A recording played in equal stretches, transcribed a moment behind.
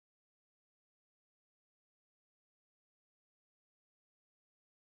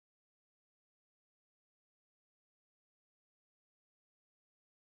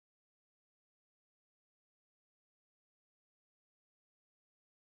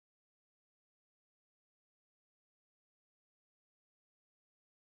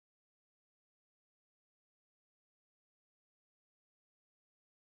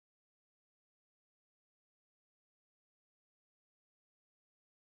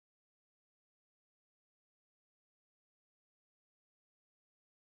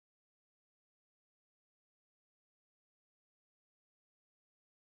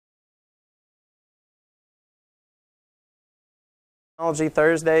Technology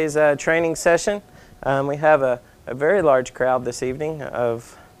Thursday's training session. We have a very large crowd this evening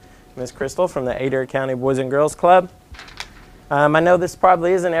of Ms. Crystal from the Adair County Boys and Girls Club. I know this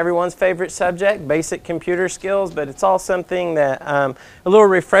probably isn't everyone's favorite subject, basic computer skills, but it's all something that a little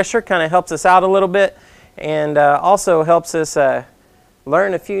refresher kind of helps us out a little bit, and also helps us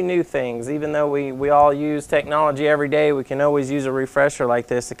learn a few new things. Even though we all use technology every day, we can always use a refresher like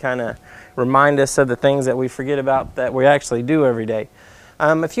this to kind of remind us of the things that we forget about that we actually do every day.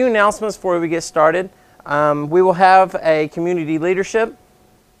 A few announcements before we get started. We will have a community leadership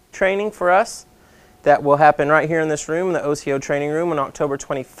training for us that will happen right here in this room, in the Osiyo training room, on October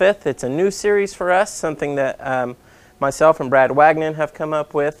 25th. It's a new series for us, something that myself and Brad Wagner have come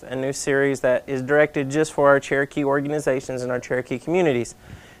up with, a new series that is directed just for our Cherokee organizations and our Cherokee communities.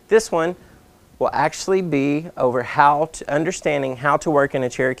 This one will actually be over understanding how to work in a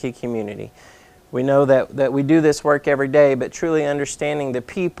Cherokee community. We know that we do this work every day, but truly understanding the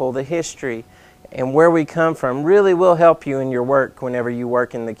people, the history, and where we come from really will help you in your work whenever you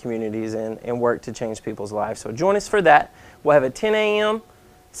work in the communities and work to change people's lives. So join us for that. We'll have a 10 a.m.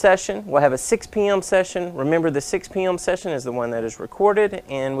 session. We'll have a 6 p.m. session. Remember, the 6 p.m. session is the one that is recorded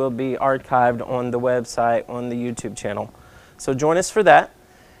and will be archived on the website, on the YouTube channel. So join us for that.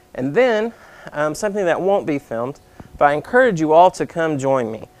 And then something that won't be filmed, but I encourage you all to come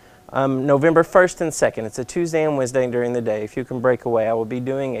join me. November 1st and 2nd. It's a Tuesday and Wednesday during the day. If you can break away, I will be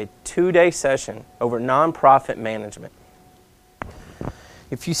doing a 2-day session over nonprofit management.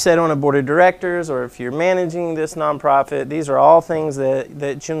 If you sit on a board of directors or if you're managing this nonprofit, these are all things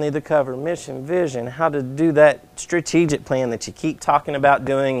that you'll need to cover. Mission, vision, how to do that strategic plan that you keep talking about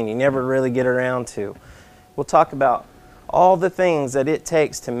doing and you never really get around to. We'll talk about all the things that it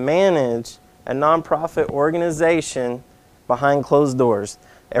takes to manage a nonprofit organization behind closed doors.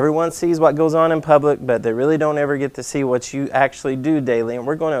 Everyone sees what goes on in public, but they really don't ever get to see what you actually do daily, and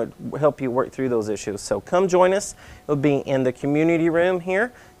we're going to help you work through those issues. So come join us. It'll be in the community room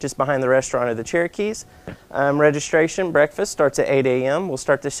here, just behind the restaurant of the Cherokees. Registration, breakfast starts at 8 a.m. We'll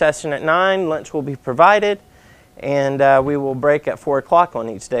start the session at 9. Lunch will be provided, and we will break at 4 o'clock on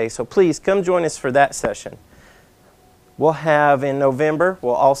each day. So please come join us for that session. We'll have in November,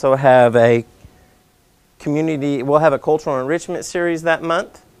 we'll also have a we'll have a cultural enrichment series that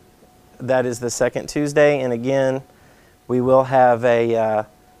month. That is the second Tuesday, and again, we will have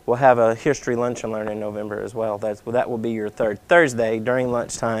we'll have a history lunch and learn in November as well. That will be your third Thursday during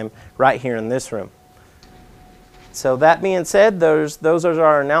lunchtime, right here in this room. So that being said, those are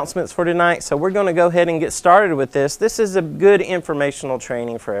our announcements for tonight. So we're going to go ahead and get started with this. This is a good informational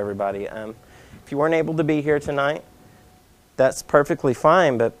training for everybody. If you weren't able to be here tonight, that's perfectly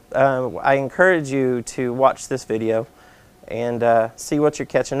fine, but I encourage you to watch this video and see what you're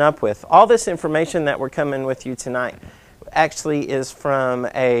catching up with. All this information that we're coming with you tonight actually is from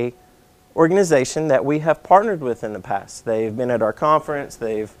a organization that we have partnered with in the past. They've been at our conference.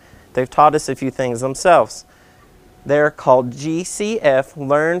 They've taught us a few things themselves. They're called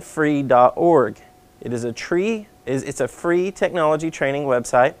GCFLearnFree.org. It's a free technology training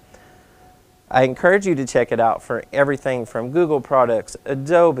website. I encourage you to check it out for everything from Google products,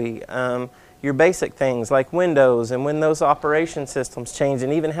 Adobe, your basic things like Windows and when those operation systems change,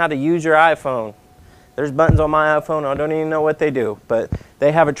 and even how to use your iPhone. There's buttons on my iPhone, I don't even know what they do, but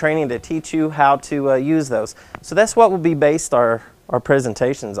they have a training to teach you how to use those. So that's what will be based our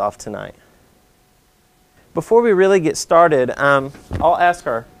presentations off tonight. Before we really get started, I'll ask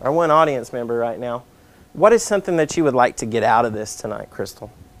our one audience member right now, what is something that you would like to get out of this tonight, Crystal?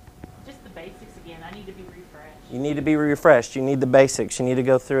 You need to be refreshed. You need the basics. You need to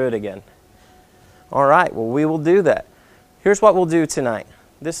go through it again. All right, well, we will do that. Here's what we'll do tonight.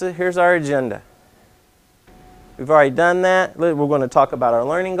 Here's our agenda. We've already done that. We're going to talk about our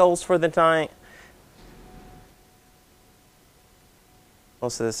learning goals for the night.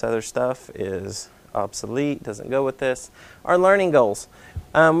 Most of this other stuff is obsolete, doesn't go with this. Our learning goals.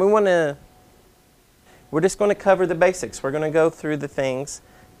 We're just going to cover the basics. We're going to go through the things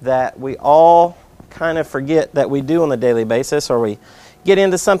that we all kind of forget that we do on a daily basis, or we get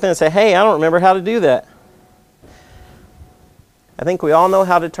into something and say, hey, I don't remember how to do that. I think we all know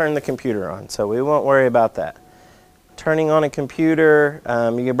how to turn the computer on, so we won't worry about that. Turning on a computer,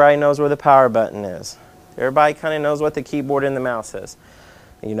 everybody knows where the power button is. Everybody kind of knows what the keyboard and the mouse is.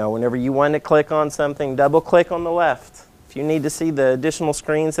 You know, whenever you want to click on something, double click on the left. If you need to see the additional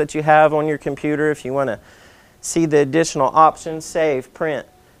screens that you have on your computer, if you want to see the additional options, save, print,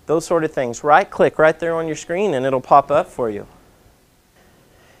 those sort of things. Right-click right there on your screen and it'll pop up for you.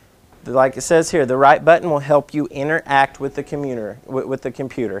 Like it says here, the right button will help you interact with the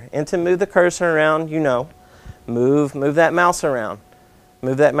computer. And to move the cursor around, move that mouse around.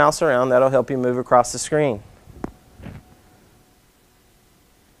 Move that mouse around. That'll help you move across the screen.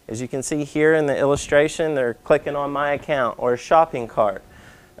 As you can see here in the illustration, they're clicking on My Account or Shopping Cart.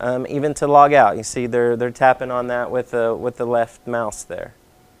 Even to log out, you see they're tapping on that with the left mouse there.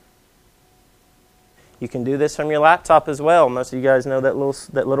 You can do this from your laptop as well. Most of you guys know that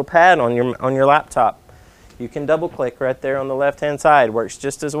little pad on your laptop. You can double click right there on the left hand side. Works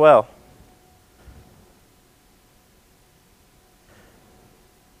just as well.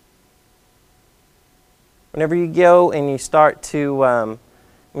 Whenever you go and you start to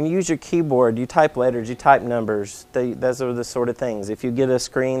when you use your keyboard, you type letters, you type numbers. Those are the sort of things. If you get a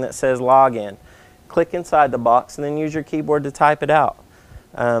screen that says login, click inside the box and then use your keyboard to type it out.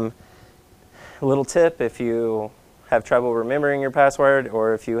 A little tip, if you have trouble remembering your password,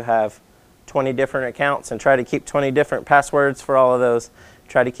 or if you have 20 different accounts and try to keep 20 different passwords for all of those,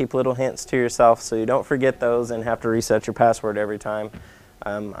 try to keep little hints to yourself so you don't forget those and have to reset your password every time.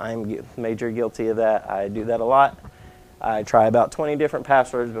 I'm major guilty of that. I do that a lot. I try about 20 different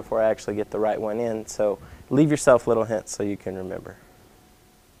passwords before I actually get the right one in, so leave yourself little hints so you can remember.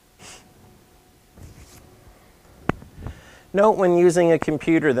 Note when using a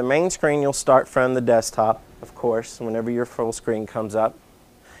computer, the main screen you'll start from the desktop, of course, whenever your full screen comes up.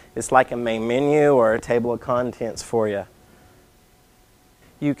 It's like a main menu or a table of contents for you.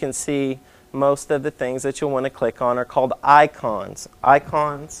 You can see most of the things that you'll want to click on are called icons.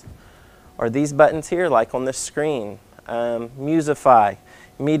 Icons are these buttons here, like on this screen. Musify,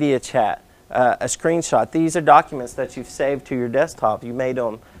 Media Chat, a screenshot. These are documents that you've saved to your desktop. You've made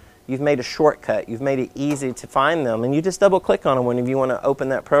a shortcut. You've made it easy to find them, and you just double click on them whenever you want to open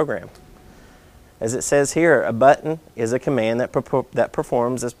that program. As it says here, a button is a command that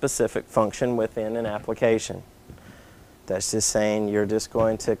performs a specific function within an application. That's just saying you're just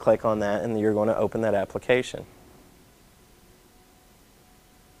going to click on that and you're going to open that application.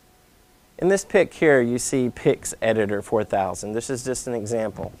 In this pic here, you see Pix Editor 4000. This is just an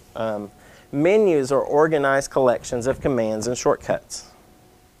example. Menus are organized collections of commands and shortcuts.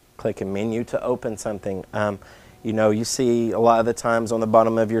 Click a menu to open something. You see a lot of the times on the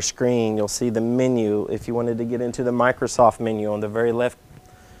bottom of your screen, you'll see the menu. If you wanted to get into the Microsoft menu on the very left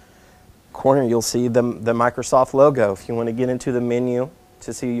corner, you'll see the Microsoft logo. If you want to get into the menu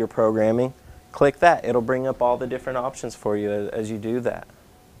to see your programming, click that. It'll bring up all the different options for you as you do that.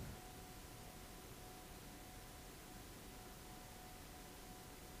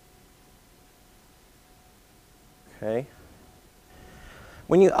 Okay.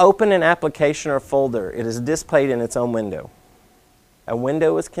 When you open an application or folder, it is displayed in its own window. A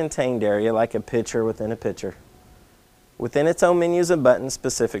window is a contained area like a picture within a picture. Within its own menus and buttons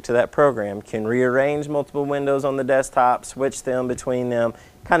specific to that program, can rearrange multiple windows on the desktop, switch them between them,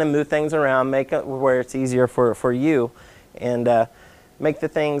 kind of move things around, make it where it's easier for you, and make the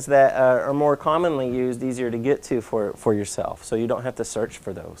things that are more commonly used easier to get to for yourself, so you don't have to search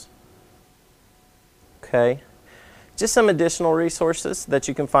for those. Okay. Just some additional resources that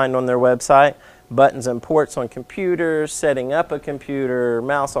you can find on their website. Buttons and ports on computers, setting up a computer,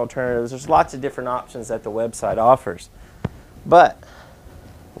 mouse alternatives. There's lots of different options that the website offers. But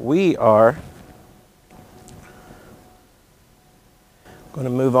we are going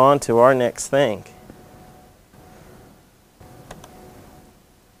to move on to our next thing.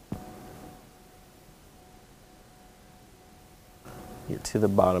 Get to the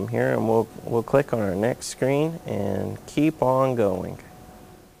bottom here, and we'll click on our next screen and keep on going.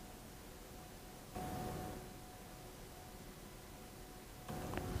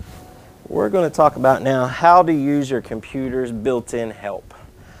 We're going to talk about now how to use your computer's built-in help.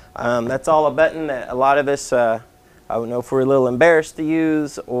 That's all a button that a lot of us, I don't know if we're a little embarrassed to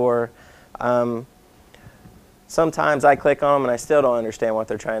use, or sometimes I click on them and I still don't understand what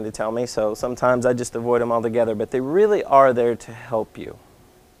they're trying to tell me, so sometimes I just avoid them altogether, but they really are there to help you.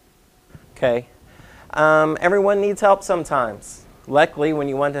 Okay? Everyone needs help sometimes. Luckily, when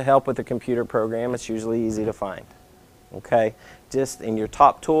you want to help with a computer program, it's usually easy to find. Okay? Just in your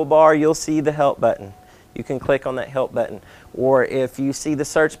top toolbar, you'll see the help button. You can click on that help button. Or if you see the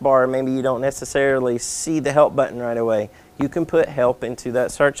search bar, maybe you don't necessarily see the help button right away, you can put help into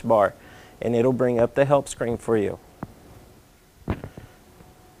that search bar, and it'll bring up the help screen for you.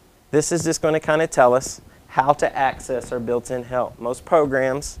 This is just going to kind of tell us how to access our built-in help. Most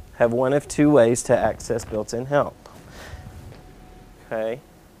programs have one of two ways to access built-in help. Okay.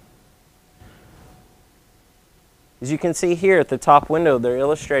 As you can see here at the top window, they're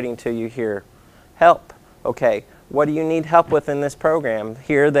illustrating to you here, help. Okay, what do you need help with in this program?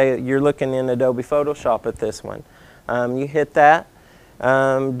 Here you're looking in Adobe Photoshop at this one. You hit that.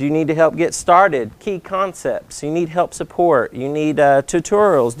 Do you need help get started? Key concepts. You need help support. You need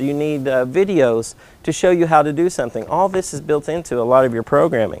tutorials. Do you need videos to show you how to do something? All this is built into a lot of your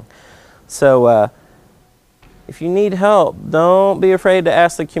programming. So if you need help, don't be afraid to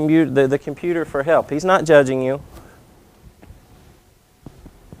ask the computer for help. He's not judging you.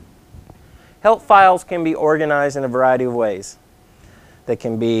 Help files can be organized in a variety of ways. They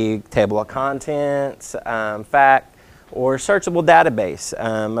can be table of contents, fact, or searchable database.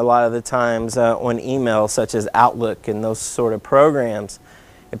 A lot of the times on email, such as Outlook and those sort of programs,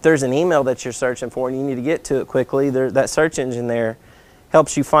 if there's an email that you're searching for and you need to get to it quickly, that search engine there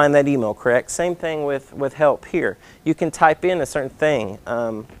helps you find that email, correct? Same thing with help here. You can type in a certain thing.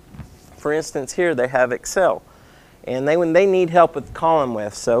 For instance, here they have Excel. And when they need help with column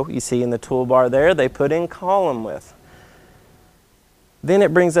width, so you see in the toolbar there, they put in column width. Then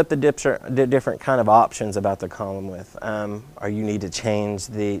it brings up the different kind of options about the column width. Or you need to change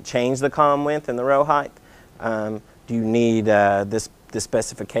the column width and the row height. Do you need the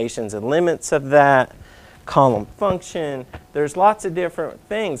specifications and limits of that? Column function. There's lots of different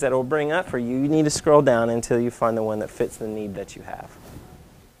things that will bring up for you. You need to scroll down until you find the one that fits the need that you have.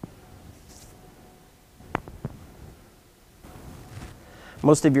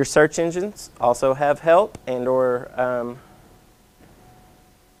 Most of your search engines also have help and or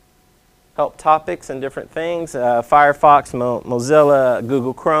help topics and different things. Firefox, Mozilla,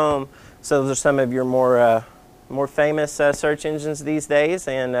 Google Chrome. So those are some of your more famous search engines these days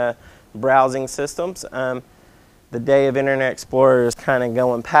and browsing systems. The day of Internet Explorer is kind of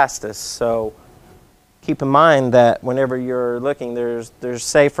going past us. So keep in mind that whenever you're looking, there's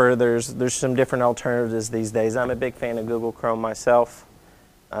some different alternatives these days. I'm a big fan of Google Chrome myself.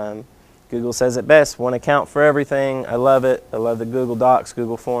 Google says it best, one account for everything. I love it. I love the Google Docs,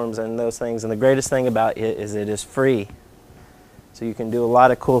 Google Forms, and those things. And the greatest thing about it is free. So you can do a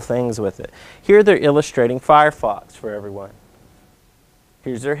lot of cool things with it. Here they're illustrating Firefox for everyone.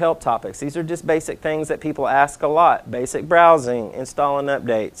 Here's their help topics. These are just basic things that people ask a lot. Basic browsing, installing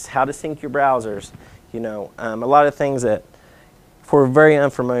updates, how to sync your browsers. You know, a lot of things that if we're very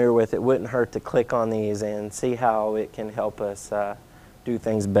unfamiliar with, it wouldn't hurt to click on these and see how it can help us do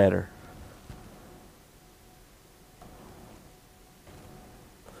things better.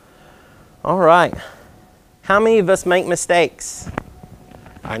 All right. How many of us make mistakes?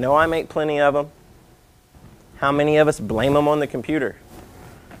 I know I make plenty of them. How many of us blame them on the computer?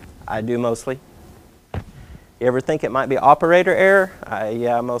 I do mostly. You ever think it might be operator error?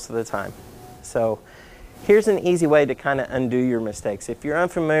 Yeah, most of the time. So here's an easy way to kind of undo your mistakes. If you're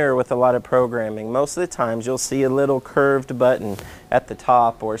unfamiliar with a lot of programming, most of the times you'll see a little curved button at the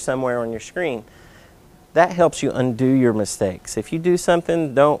top or somewhere on your screen. That helps you undo your mistakes. If you do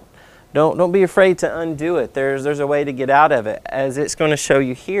something, don't be afraid to undo it. There's a way to get out of it, as it's going to show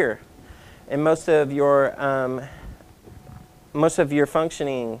you here. And most of your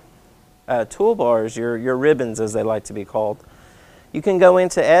functioning toolbars, your ribbons as they like to be called, you can go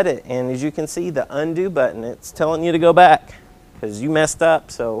into edit, and as you can see, the undo button, it's telling you to go back because you messed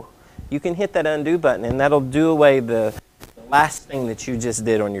up. So you can hit that undo button, and that'll do away the last thing that you just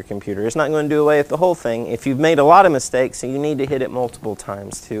did on your computer. It's not going to do away with the whole thing. If you've made a lot of mistakes, you need to hit it multiple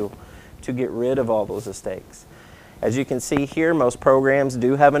times to get rid of all those mistakes. As you can see here, most programs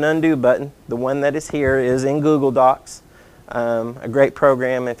do have an undo button. The one that is here is in Google Docs. A great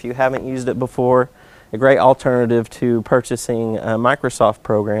program if you haven't used it before. A great alternative to purchasing Microsoft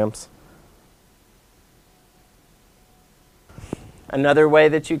programs. Another way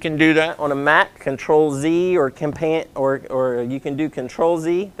that you can do that on a Mac, Control-Z or you can do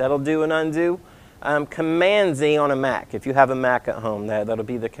Control-Z. That'll do an undo. Command-Z on a Mac. If you have a Mac at home, that'll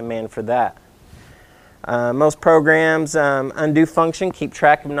be the command for that. Most programs, undo function, keep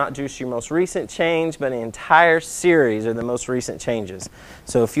track of not just your most recent change, but an entire series of the most recent changes.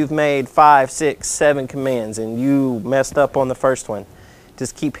 So if you've made 5, 6, 7 commands and you messed up on the first one,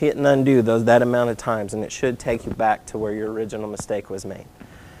 just keep hitting undo that amount of times, and it should take you back to where your original mistake was made.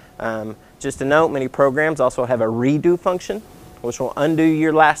 Just a note, many programs also have a redo function, which will undo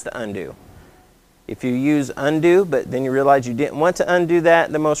your last undo. If you use undo, but then you realize you didn't want to undo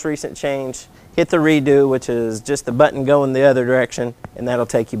the most recent change, hit the redo, which is just the button going the other direction, and that'll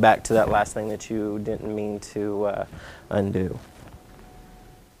take you back to that last thing that you didn't mean to undo.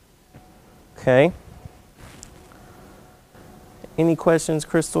 Okay. Any questions,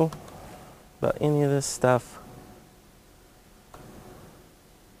 Crystal, about any of this stuff?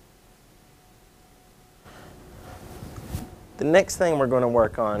 The next thing we're going to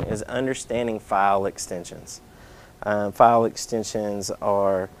work on is understanding file extensions. File extensions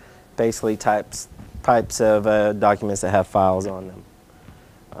are basically types of documents that have files on them.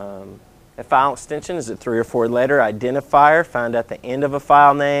 A file extension is a 3 or 4 letter identifier found at the end of a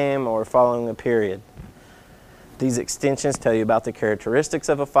file name or following a period. These extensions tell you about the characteristics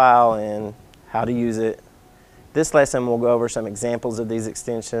of a file and how to use it. This lesson we'll go over some examples of these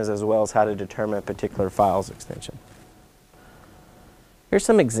extensions as well as how to determine a particular file's extension. Here's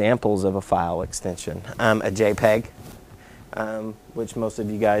some examples of a file extension. A JPEG, which most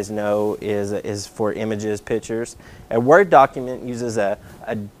of you guys know is for images, pictures. A Word document uses a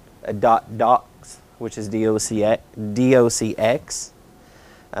docs, which is docx.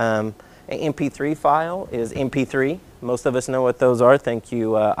 An MP3 file is MP3. Most of us know what those are. Thank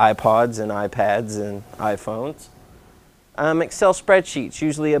you, iPods and iPads and iPhones. Excel spreadsheets,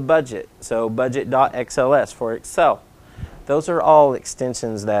 usually a budget. So budget.xls for Excel. Those are all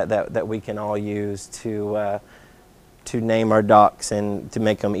extensions that we can all use to name our docs and to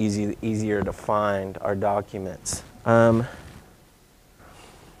make them easier to find our documents.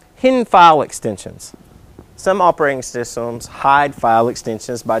 Hidden file extensions. Some operating systems hide file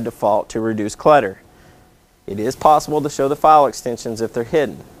extensions by default to reduce clutter. It is possible to show the file extensions if they're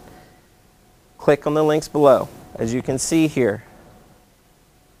hidden. Click on the links below. As you can see here,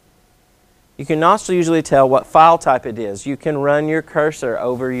 you can also usually tell what file type it is. You can run your cursor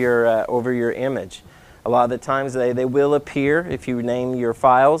over your image. A lot of the times they will appear, if you name your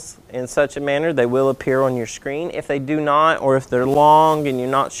files in such a manner, they will appear on your screen. If they do not, or if they're long and you're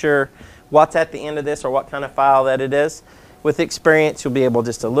not sure what's at the end of this or what kind of file that it is, with experience you'll be able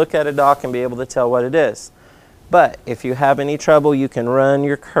just to look at a doc and be able to tell what it is. But if you have any trouble, you can run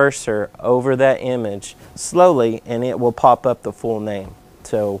your cursor over that image slowly and it will pop up the full name.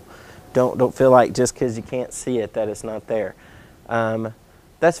 So don't feel like just because you can't see it that it's not there.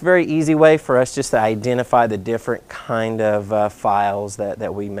 That's a very easy way for us just to identify the different kind of files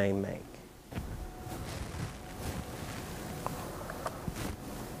that we may make.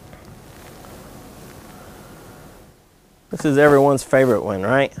 This is everyone's favorite one,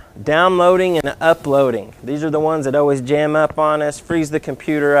 right? Downloading and uploading. These are the ones that always jam up on us, freeze the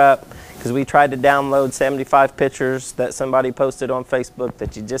computer up, because we tried to download 75 pictures that somebody posted on Facebook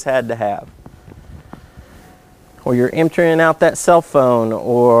that you just had to have. Or you're entering out that cell phone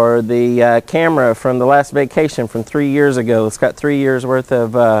or the camera from the last vacation from 3 years ago. It's got 3 years worth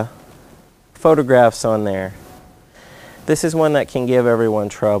of photographs on there. This is one that can give everyone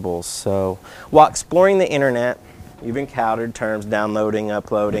trouble. So while exploring the internet, you've encountered terms downloading,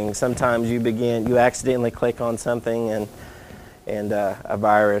 uploading. Sometimes you accidentally click on something and a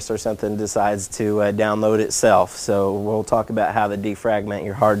virus or something decides to download itself. So we'll talk about how to defragment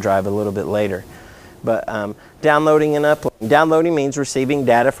your hard drive a little bit later. But downloading and uploading. Downloading means receiving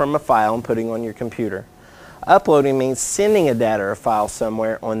data from a file and putting on your computer. Uploading means sending a data or file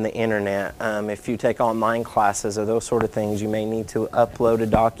somewhere on the internet. If you take online classes or those sort of things, you may need to upload a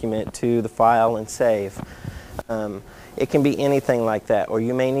document to the file and save. It can be anything like that, or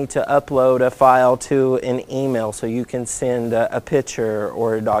you may need to upload a file to an email so you can send a picture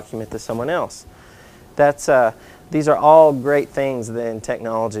or a document to someone else. These are all great things in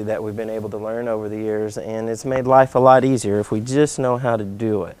technology that we've been able to learn over the years, and it's made life a lot easier if we just know how to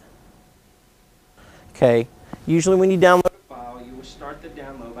do it. Okay, usually when you download a file, you will start the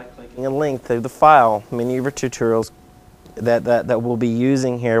download by clicking a link to the file. Many of our tutorials that we'll be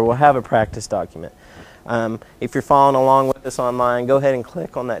using here will have a practice document. If you're following along with us online, go ahead and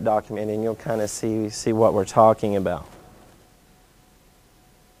click on that document and you'll kind of see what we're talking about.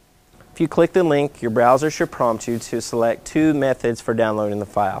 If you click the link, your browser should prompt you to select 2 methods for downloading the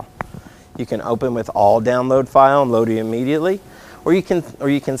file. You can open with all download file and load it immediately, or you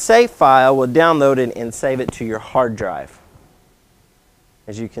can save file, will download it and save it to your hard drive.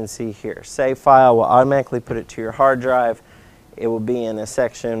 As you can see here, save file will automatically put it to your hard drive. It will be in a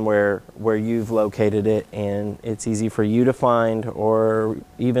section where you've located it, and it's easy for you to find, or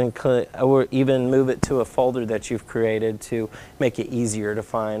even move it to a folder that you've created to make it easier to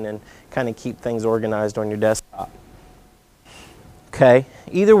find and kind of keep things organized on your desktop. Okay,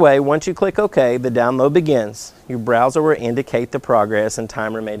 either way, once you click OK, the download begins. Your browser will indicate the progress and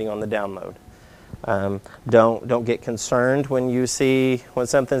time remaining on the download. Don't get concerned when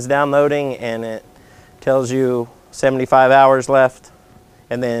something's downloading and it tells you 75 hours left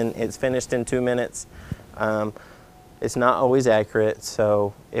and then it's finished in 2 minutes. It's not always accurate,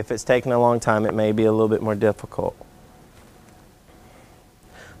 so if it's taking a long time, it may be a little bit more difficult.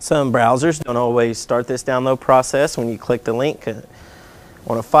 Some browsers don't always start this download process when you click the link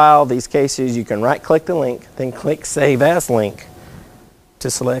on a file. These cases, you can right-click the link, then click Save As Link to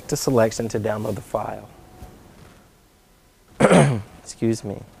select a selection to download the file. Excuse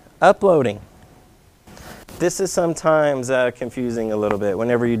me. Uploading. This is sometimes confusing a little bit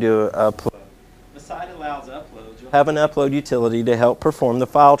whenever you do an upload. The site allows uploads. You'll have an upload utility to help perform the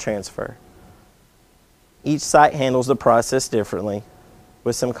file transfer. Each site handles the process differently.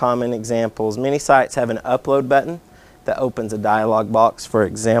 With some common examples, many sites have an upload button that opens a dialog box, for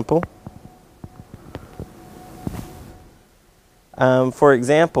example.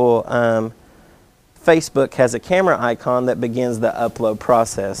 Facebook has a camera icon that begins the upload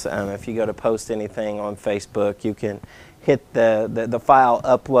process. If you go to post anything on Facebook, you can hit the file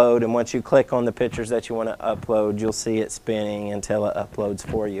upload, and once you click on the pictures that you want to upload, you'll see it spinning until it uploads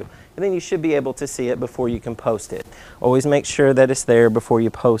for you. And then you should be able to see it before you can post it. Always make sure that it's there before you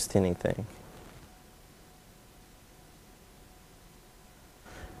post anything.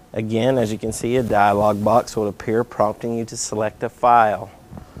 Again, as you can see, a dialog box will appear prompting you to select a file.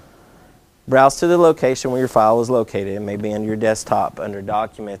 Browse to the location where your file is located. It may be under your desktop, under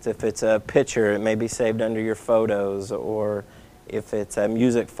Documents. If it's a picture, it may be saved under your Photos, or if it's a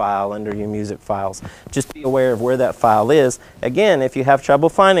music file, under your Music Files. Just be aware of where that file is. Again, if you have trouble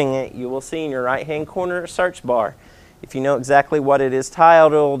finding it, you will see in your right-hand corner a search bar. If you know exactly what it is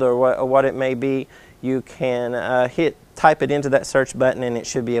titled or what it may be, you can type it into that search button, and it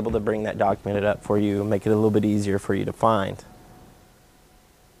should be able to bring that document up for you and make it a little bit easier for you to find.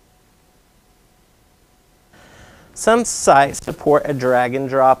 Some sites support a drag and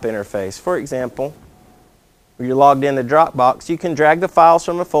drop interface. For example, when you're logged into Dropbox, you can drag the files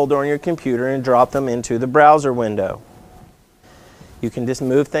from a folder on your computer and drop them into the browser window. You can just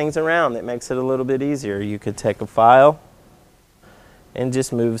move things around. That makes it a little bit easier. You could take a file and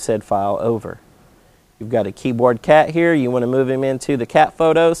just move said file over. You've got a keyboard cat here. You want to move him into the cat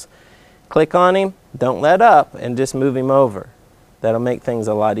photos. Click on him, don't let up, and just move him over. That'll make things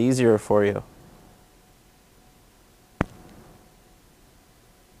a lot easier for you.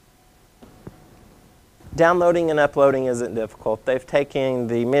 Downloading and uploading isn't difficult. They've taken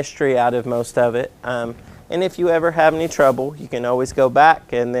the mystery out of most of it. And if you ever have any trouble, you can always go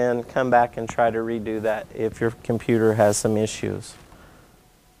back and then come back and try to redo that if your computer has some issues.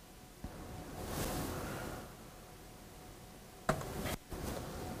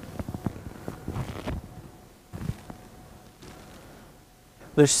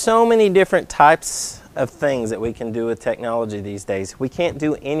 There's so many different types of things that we can do with technology these days. We can't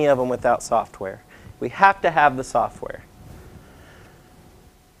do any of them without software. We have to have the software.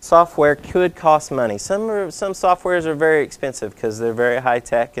 Software could cost money. Some softwares are very expensive because they're very high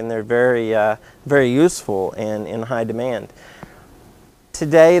tech and they're very useful and in high demand.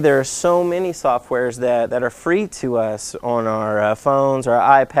 Today there are so many softwares that are free to us on our phones,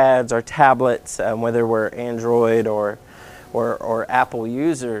 our iPads, our tablets, whether we're Android or Apple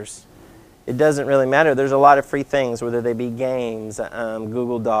users. It doesn't really matter. There's a lot of free things, whether they be games,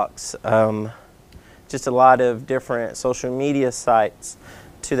 Google Docs, just a lot of different social media sites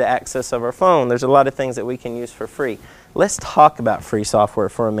to the access of our phone. There's a lot of things that we can use for free. Let's talk about free software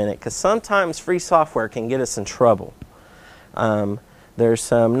for a minute, because sometimes free software can get us in trouble. There's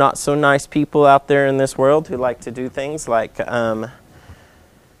some not so nice people out there in this world who like to do things like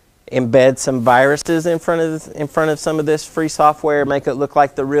embed some viruses in front of some of this free software, make it look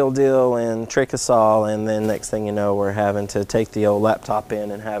like the real deal, and trick us all. And then next thing you know, we're having to take the old laptop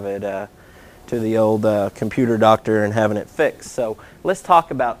in and have it to the old computer doctor and having it fixed. So let's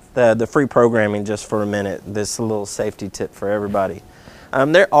talk about the free programming just for a minute. This is a little safety tip for everybody.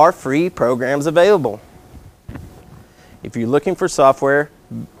 There are free programs available. If you're looking for software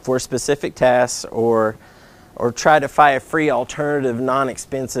for specific tasks, or try to find a free alternative,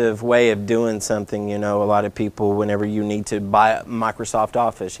 non-expensive way of doing something, you know, a lot of people, whenever you need to buy Microsoft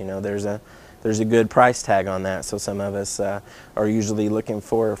Office, you know, there's a good price tag on that. So some of us are usually looking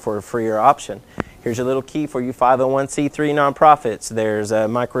for a freer option. Here's a little key for you 501c3 nonprofits. There's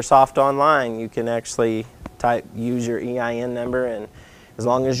Microsoft Online. You can actually use your EIN number, and as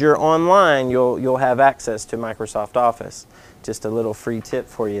long as you're online, you'll have access to Microsoft Office. Just a little free tip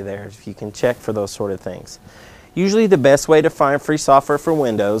for you there, if you can check for those sort of things. Usually the best way to find free software for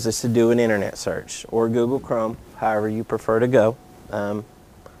Windows is to do an internet search, or Google Chrome, however you prefer to go. On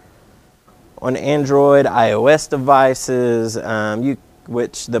Android, iOS devices,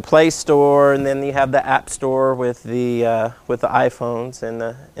 which the Play Store, and then you have the App Store with the iPhones and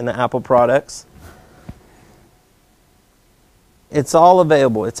the Apple products. It's all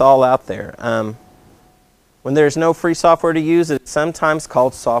available. It's all out there. When there's no free software to use, it's sometimes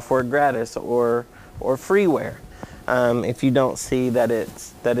called software gratis or freeware. If you don't see that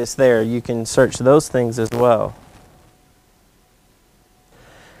it's there, you can search those things as well.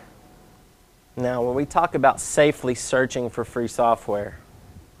 Now, when we talk about safely searching for free software,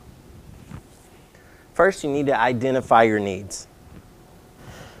 First, you need to identify your needs.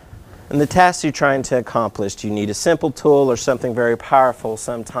 And the tasks you're trying to accomplish, do you need a simple tool or something very powerful?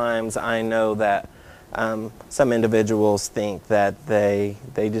 Sometimes I know that some individuals think that they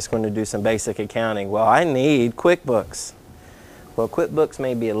just want to do some basic accounting. Well, I need QuickBooks. Well, QuickBooks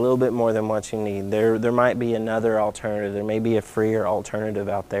may be a little bit more than what you need. There might be another alternative. There may be a freer alternative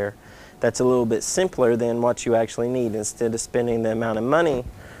out there that's a little bit simpler than what you actually need. Instead of spending the amount of money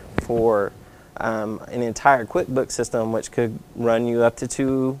for an entire QuickBooks system, which could run you up to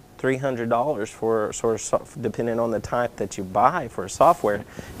 $200–300 for sort of depending on the type that you buy for software,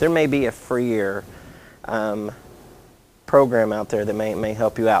 there may be a freer program out there that may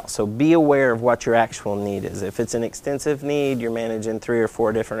help you out. So be aware of what your actual need is. If it's an extensive need, you're managing 3 or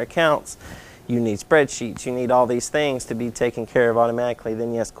 4 different accounts, you need spreadsheets, you need all these things to be taken care of automatically,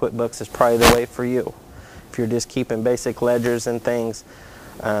 then yes, QuickBooks is probably the way for you. If you're just keeping basic ledgers and things,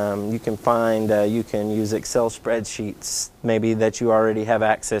 you can find, you can use Excel spreadsheets maybe that you already have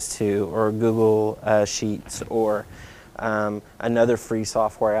access to, or Google Sheets, or another free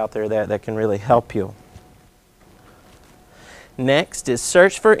software out there that can really help you. Next is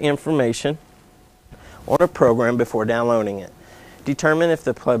search for information on a program before downloading it. Determine if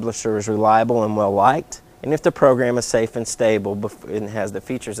the publisher is reliable and well liked, and if the program is safe and stable and has the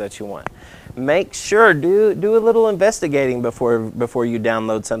features that you want. Make sure, do a little investigating before you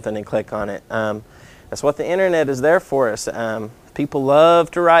download something and click on it. That's what the internet is there for us. People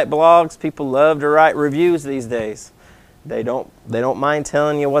love to write blogs. People love to write reviews these days. They don't mind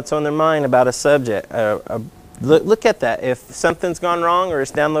telling you what's on their mind about a subject. Look at that. If something's gone wrong or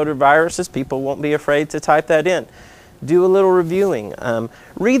it's downloaded viruses, people won't be afraid to type that in. Do a little reviewing.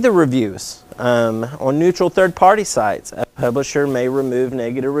 Read the reviews. On neutral third-party sites, a publisher may remove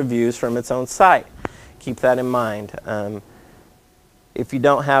negative reviews from its own site. Keep that in mind. If you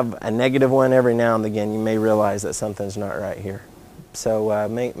don't have a negative one every now and again, you may realize that something's not right here. So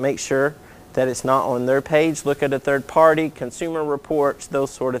make sure that it's not on their page. Look at a third party, consumer reports,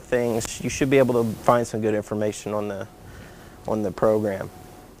 those sort of things. You should be able to find some good information on the program.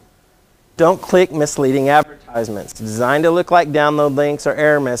 Don't click misleading advertisements designed to look like download links or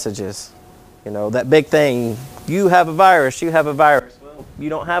error messages. You know, that big thing, you have a virus, you have a virus. Well, you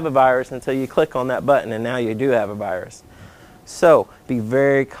don't have a virus until you click on that button, and now you do have a virus. So be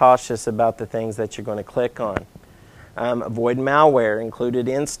very cautious about the things that you're going to click on. Avoid malware, included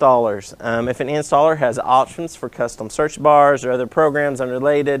installers. If an installer has options for custom search bars or other programs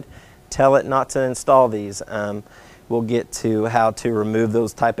unrelated, tell it not to install these. We'll get to how to remove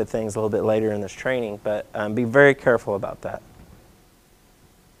those type of things a little bit later in this training, but be very careful about that.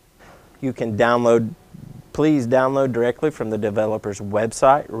 You can please download directly from the developer's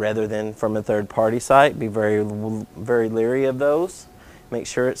website rather than from a third-party site. Be very leery of those. Make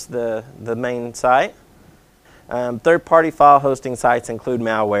sure it's the main site. Third-party file hosting sites include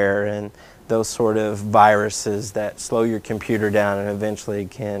malware and those sort of viruses that slow your computer down and eventually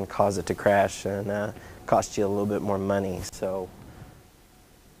can cause it to crash and cost you a little bit more money.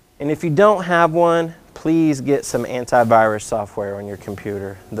 And if you don't have one, please get some antivirus software on your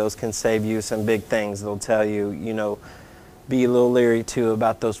computer. Those can save you some big things. They'll tell you, you know, be a little leery too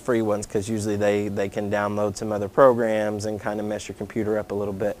about those free ones, because usually they can download some other programs and kind of mess your computer up a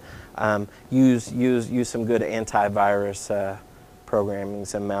little bit. Use some good antivirus programming,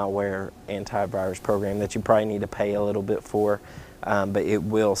 some malware antivirus program that you probably need to pay a little bit for, but it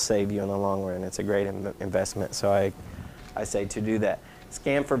will save you in the long run. It's a great investment, so I say to do that.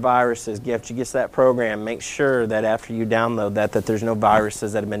 Scan for viruses. After you get that program, make sure that after you download that there's no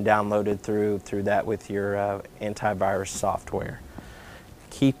viruses that have been downloaded through that with your antivirus software.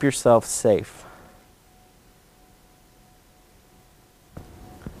 Keep yourself safe.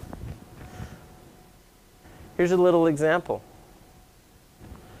 Here's a little example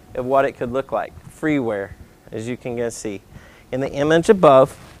of what it could look like. Freeware, as you can see. In the image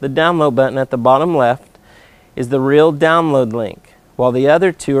above, the download button at the bottom left is the real download link, while the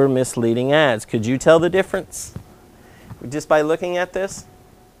other two are misleading ads. Could you tell the difference just by looking at this?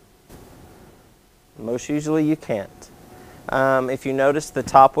 Most usually you can't. If you notice the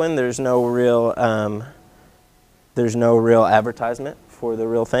top one, there's no real advertisement for the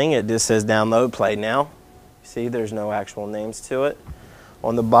real thing. It just says download, play now. See, there's no actual names to it.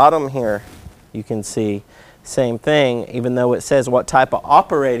 On the bottom here, you can see same thing. Even though it says what type of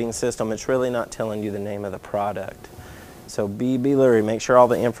operating system, it's really not telling you the name of the product. So be leery. Make sure all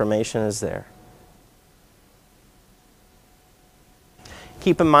the information is there.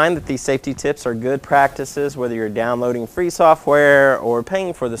 Keep in mind that these safety tips are good practices whether you're downloading free software or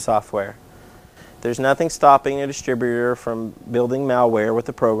paying for the software. There's nothing stopping a distributor from building malware with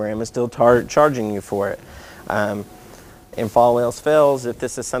the program and still charging you for it. If all else fails, if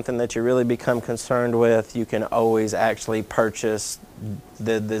this is something that you really become concerned with, you can always actually purchase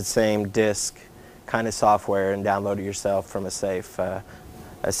the same disk kind of software and download it yourself from a safe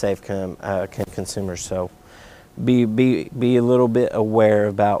consumer. So be a little bit aware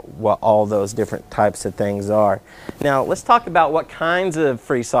about what all those different types of things are. Now let's talk about what kinds of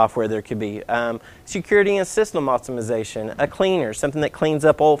free software there could be. Security and system optimization, a cleaner, something that cleans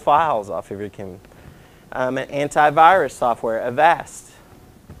up old files off of your computer. An antivirus software, Avast.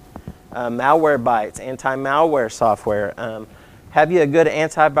 Malwarebytes, anti-malware software. Have you a good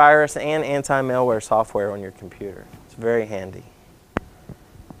antivirus and anti-malware software on your computer? It's very handy.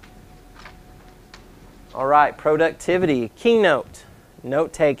 All right, productivity, Keynote,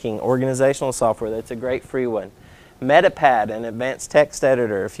 note-taking, organizational software. That's a great free one. Metapad, an advanced text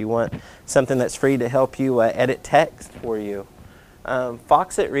editor, if you want something that's free to help you edit text for you.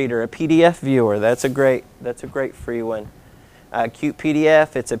 Foxit Reader, a PDF viewer. That's a great free one. Cute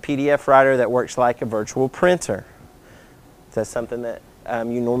PDF, it's a PDF writer that works like a virtual printer. That's something that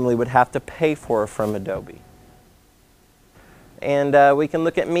you normally would have to pay for from Adobe. And we can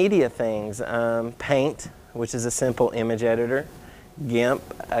look at media things. Paint, which is a simple image editor. GIMP,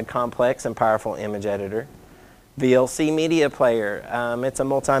 a complex and powerful image editor. VLC Media Player, it's a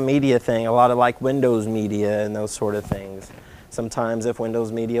multimedia thing, a lot of like Windows Media and those sort of things. Sometimes if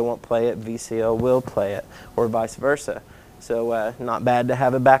Windows Media won't play it, VCO will play it, or vice versa. So not bad to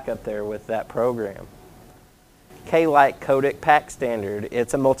have a backup there with that program. K-Lite Codec Pack Standard,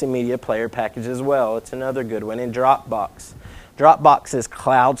 it's a multimedia player package as well. It's another good one. And Dropbox. Dropbox is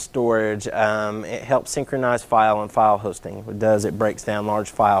cloud storage. It helps synchronize file and file hosting. What it does, it breaks down large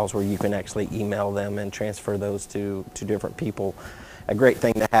files where you can actually email them and transfer those to different people. A great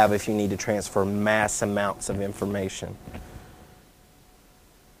thing to have if you need to transfer mass amounts of information.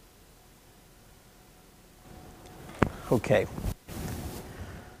 Okay.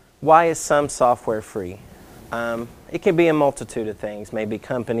 Why is some software free? It can be a multitude of things. Maybe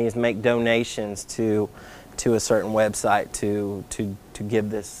companies make donations to a certain website to give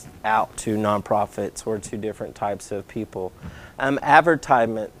this out to nonprofits or to different types of people.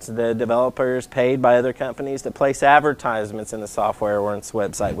 Advertisements, the developers paid by other companies to place advertisements in the software or on its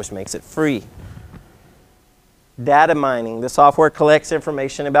website, which makes it free. Data mining, the software collects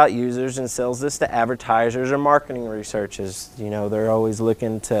information about users and sells this to advertisers or marketing researchers. You know, they're always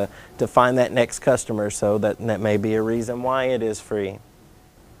looking to find that next customer, so that may be a reason why it is free.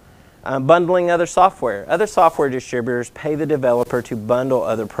 Bundling other software. Other software distributors pay the developer to bundle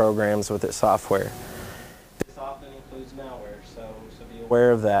other programs with its software. This often includes malware, so be aware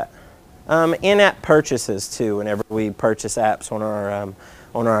of that. In-app purchases too. Whenever we purchase apps on our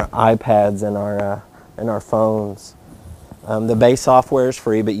iPads and our phones. The base software is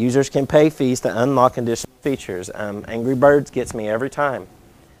free, but users can pay fees to unlock additional features. Angry Birds gets me every time.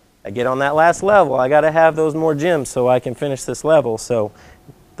 I get on that last level, I got to have those more gems so I can finish this level. So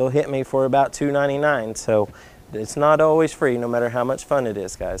they'll hit me for about $2.99. So it's not always free, no matter how much fun it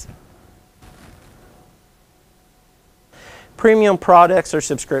is, guys. Premium products or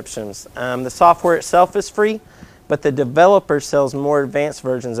subscriptions. The software itself is free, but the developer sells more advanced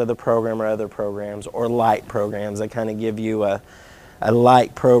versions of the program or other programs, or light programs. They kind of give you a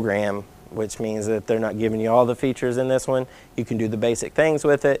light program, which means that they're not giving you all the features in this one. You can do the basic things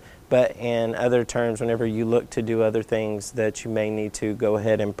with it, but in other terms, whenever you look to do other things, that you may need to go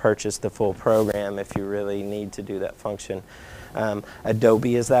ahead and purchase the full program if you really need to do that function.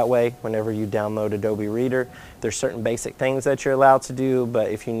 Adobe is that way. Whenever you download Adobe Reader, there's certain basic things that you're allowed to do,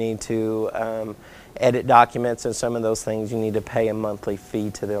 but if you need to edit documents and some of those things, you need to pay a monthly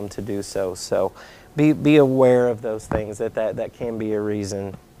fee to them to do so. So be aware of those things, that can be a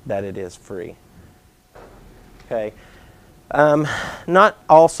reason that it is free. Okay. Not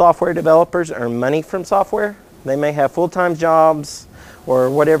all software developers earn money from software. They may have full-time jobs or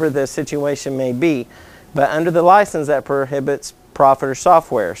whatever the situation may be, but under the license that prohibits profit or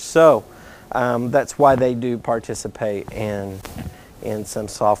software. So that's why they do participate in some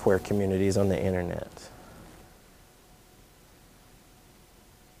software communities on the internet.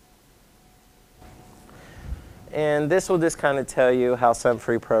 And this will just kind of tell you how some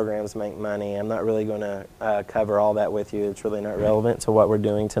free programs make money. I'm not really going to cover all that with you. It's really not relevant to what we're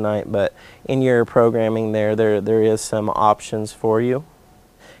doing tonight. But in your programming there is some options for you.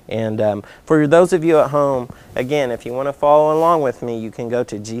 And for those of you at home, again, if you want to follow along with me, you can go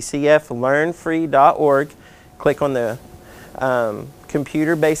to gcflearnfree.org, click on the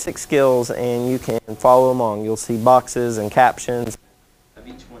computer basic skills, and you can follow along. You'll see boxes and captions of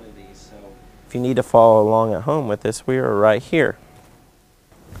each one of these. So If you need to follow along at home with this, we are right here.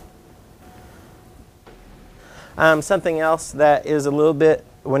 Something else that is a little bit,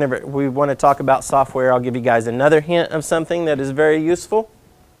 whenever we want to talk about software, I'll give you guys another hint of something that is very useful.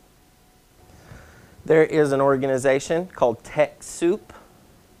 There is an organization called TechSoup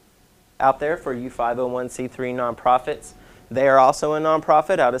out there for you 501c3 nonprofits. They are also a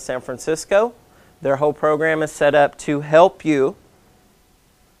nonprofit out of San Francisco. Their whole program is set up to help you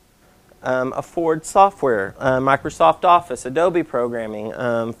afford software, Microsoft Office, Adobe programming,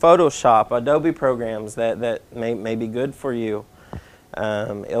 Photoshop, Adobe programs that may be good for you,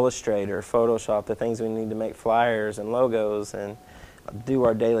 Illustrator, Photoshop, the things we need to make flyers and logos and do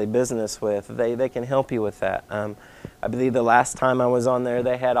our daily business with. They can help you with that. I believe the last time I was on there,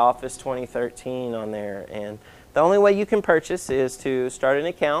 they had Office 2013 on there, and the only way you can purchase is to start an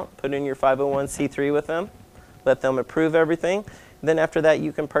account, put in your 501c3 with them, let them approve everything. Then after that,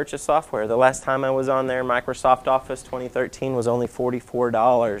 you can purchase software. The last time I was on there, Microsoft Office 2013 was only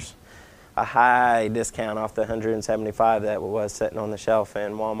 $44, a high discount off the $175 that was sitting on the shelf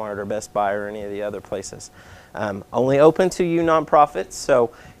in Walmart or Best Buy or any of the other places. Only open to you nonprofits, so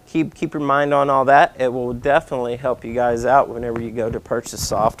keep your mind on all that. It will definitely help you guys out whenever you go to purchase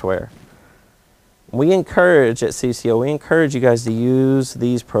software. We encourage at CCO, we encourage you guys to use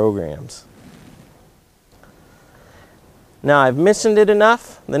these programs. Now, I've mentioned it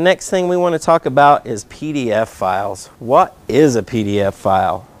enough. The next thing we want to talk about is PDF files. What is a PDF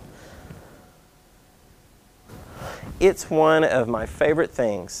file? It's one of my favorite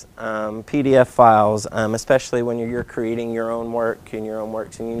things, PDF files, especially when you're creating your own work and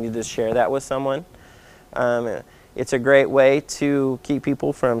you need to share that with someone. It's a great way to keep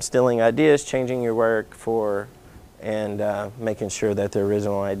people from stealing ideas, changing your work and making sure that the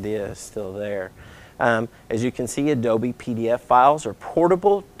original idea is still there. As you can see, Adobe PDF files are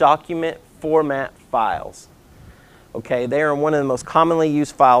portable document format files. Okay, they are one of the most commonly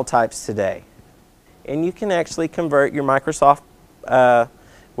used file types today. And you can actually convert your Microsoft,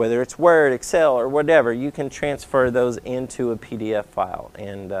 whether it's Word, Excel, or whatever, you can transfer those into a PDF file.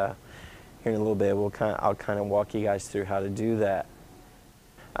 And here in a little bit, I'll kind of walk you guys through how to do that.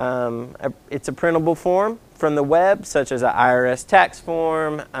 It's a printable form from the web, such as an IRS tax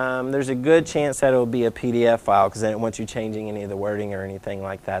form. There's a good chance that it will be a PDF file because then it wants you changing any of the wording or anything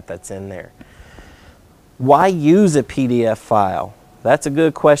like that that's in there. Why use a PDF file? That's a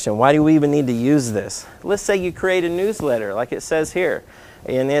good question. Why do we even need to use this? Let's say you create a newsletter, like it says here,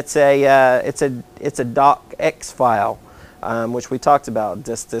 and it's a docx file, which we talked about.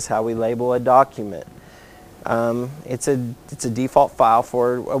 Just this how we label a document. It's a default file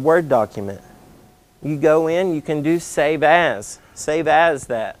for a Word document. You go in, you can do save as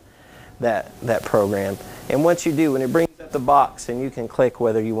that program. And once you do, when it brings up the box, and you can click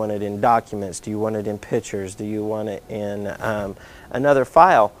whether you want it in documents, do you want it in pictures, do you want it in another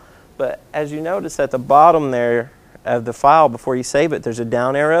file. But as you notice at the bottom there of the file, before you save it, there's a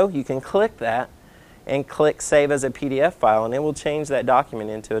down arrow. You can click that and click save as a PDF file, and it will change that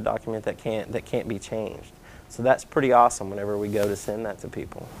document into a document that can't be changed. So that's pretty awesome whenever we go to send that to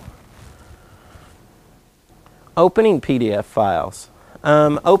people. Opening PDF files.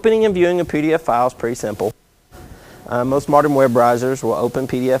 Opening and viewing a PDF file is pretty simple. Most modern web browsers will open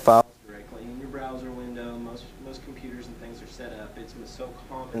PDF files directly in your browser window. Most computers and things are set up. It's so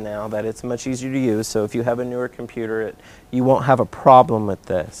common now that it's much easier to use. So if you have a newer computer, you won't have a problem with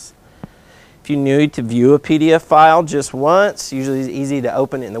this. If you need to view a PDF file just once, usually it's easy to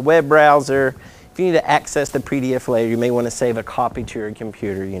open it in the web browser. If you need to access the PDF later, you may want to save a copy to your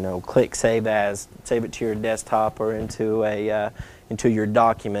computer. Click save as, save it to your desktop or into your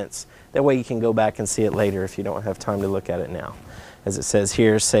documents. That way you can go back and see it later if you don't have time to look at it now. As it says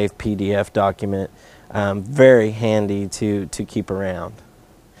here, save PDF document. Very handy to keep around.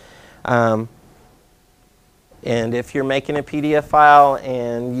 And if you're making a PDF file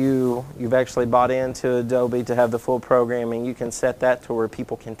and you've actually bought into Adobe to have the full programming, you can set that to where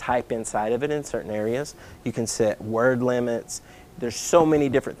people can type inside of it in certain areas. You can set word limits. There's so many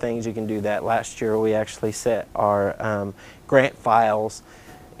different things you can do that. Last year we actually set our grant files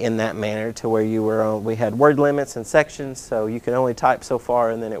in that manner to where we had word limits and sections, so you could only type so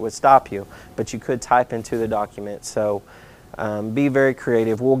far and then it would stop you. But you could type into the document. So be very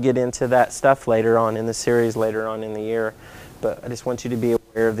creative. We'll get into that stuff later on in the series, later on in the year. But I just want you to be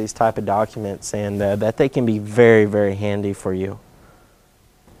aware of these type of documents and that they can be very, very handy for you.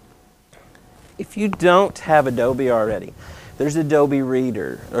 If you don't have Adobe already, there's Adobe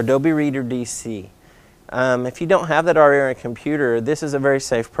Reader or Adobe Reader DC. If you don't have that already on a computer, this is a very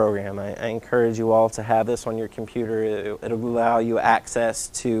safe program. I encourage you all to have this on your computer. It'll allow you access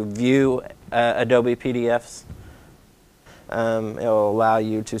to view Adobe PDFs. It'll allow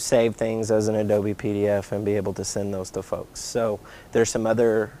you to save things as an Adobe PDF and be able to send those to folks. So there's some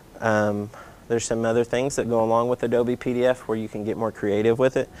other things that go along with Adobe PDF where you can get more creative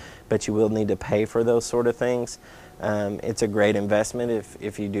with it, but you will need to pay for those sort of things. It's a great investment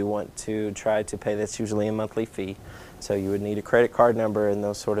if you do want to try to pay. That's usually a monthly fee, so you would need a credit card number and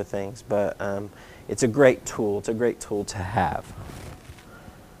those sort of things. But it's a great tool. It's a great tool to have.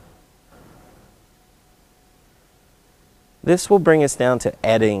 This will bring us down to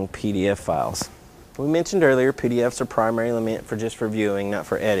editing PDF files. We mentioned earlier PDFs are primarily meant for just for viewing, not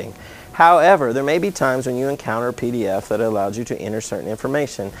for editing. However, there may be times when you encounter a PDF that allows you to enter certain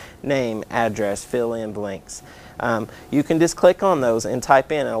information, name, address, fill in blanks. You can just click on those and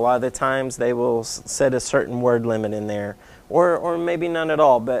type in, and a lot of the times they will set a certain word limit in there, or maybe none at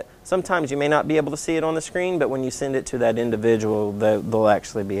all, but sometimes you may not be able to see it on the screen, but when you send it to that individual, they'll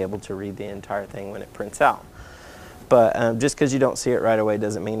actually be able to read the entire thing when it prints out. But just because you don't see it right away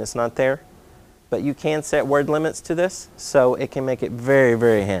doesn't mean it's not there. But you can set word limits to this, so it can make it very,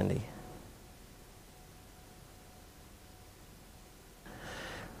 very handy.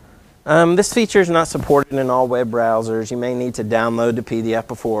 This feature is not supported in all web browsers. You may need to download the PDF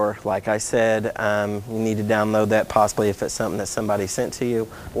before. Like I said, you need to download that possibly if it's something that somebody sent to you.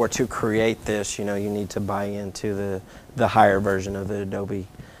 Or to create this, you need to buy into the higher version of the Adobe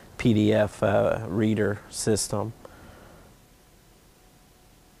PDF reader system.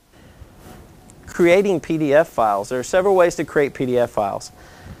 Creating PDF files. There are several ways to create PDF files,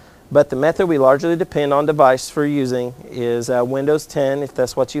 but the method we largely depend on device for using is Windows 10. If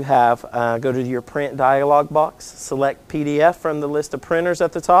that's what you have, go to your print dialog box, select PDF from the list of printers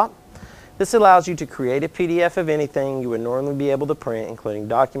at the top. This allows you to create a PDF of anything you would normally be able to print, including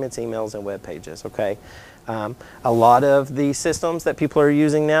documents, emails, and web pages. Okay. A lot of the systems that people are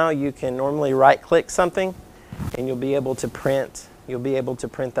using now, you can normally right-click something, and you'll be able to print. You'll be able to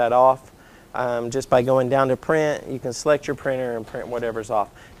print that off. Just by going down to print, you can select your printer and print whatever's off.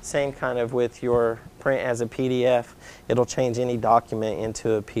 Same kind of with your print as a PDF. It'll change any document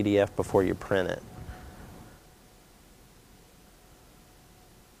into a PDF before you print it.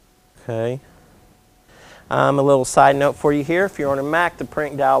 Okay. A little side note for you here. If you're on a Mac, the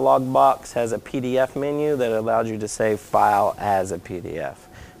print dialog box has a PDF menu that allows you to save file as a PDF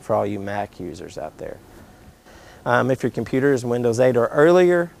for all you Mac users out there. If your computer is Windows 8 or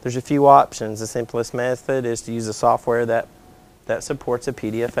earlier, there's a few options. The simplest method is to use a software that supports a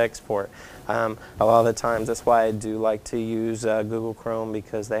PDF export. A lot of the times, that's why I do like to use Google Chrome,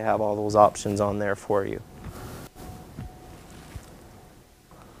 because they have all those options on there for you.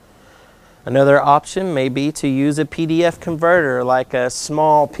 Another option may be to use a PDF converter, like a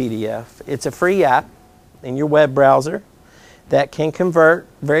small PDF. It's a free app in your web browser that can convert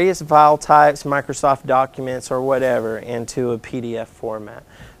various file types, Microsoft documents, or whatever into a PDF format.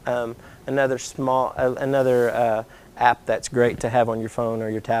 Another app that's great to have on your phone or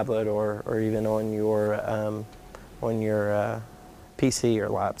your tablet, or even on your PC or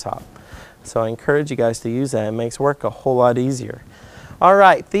laptop. So I encourage you guys to use that. It makes work a whole lot easier. All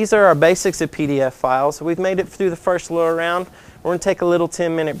right, these are our basics of PDF files. We've made it through the first little round. We're going to take a little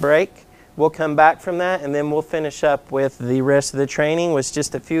 10-minute break. We'll come back from that, and then we'll finish up with the rest of the training with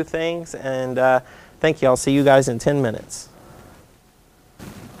just a few things. And thank you. I'll see you guys in 10 minutes.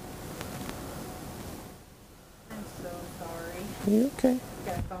 I'm so sorry. You okay?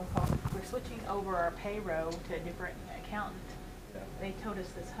 Got a phone call. We're switching over our payroll to a different accountant. They told us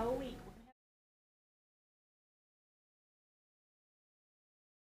this whole week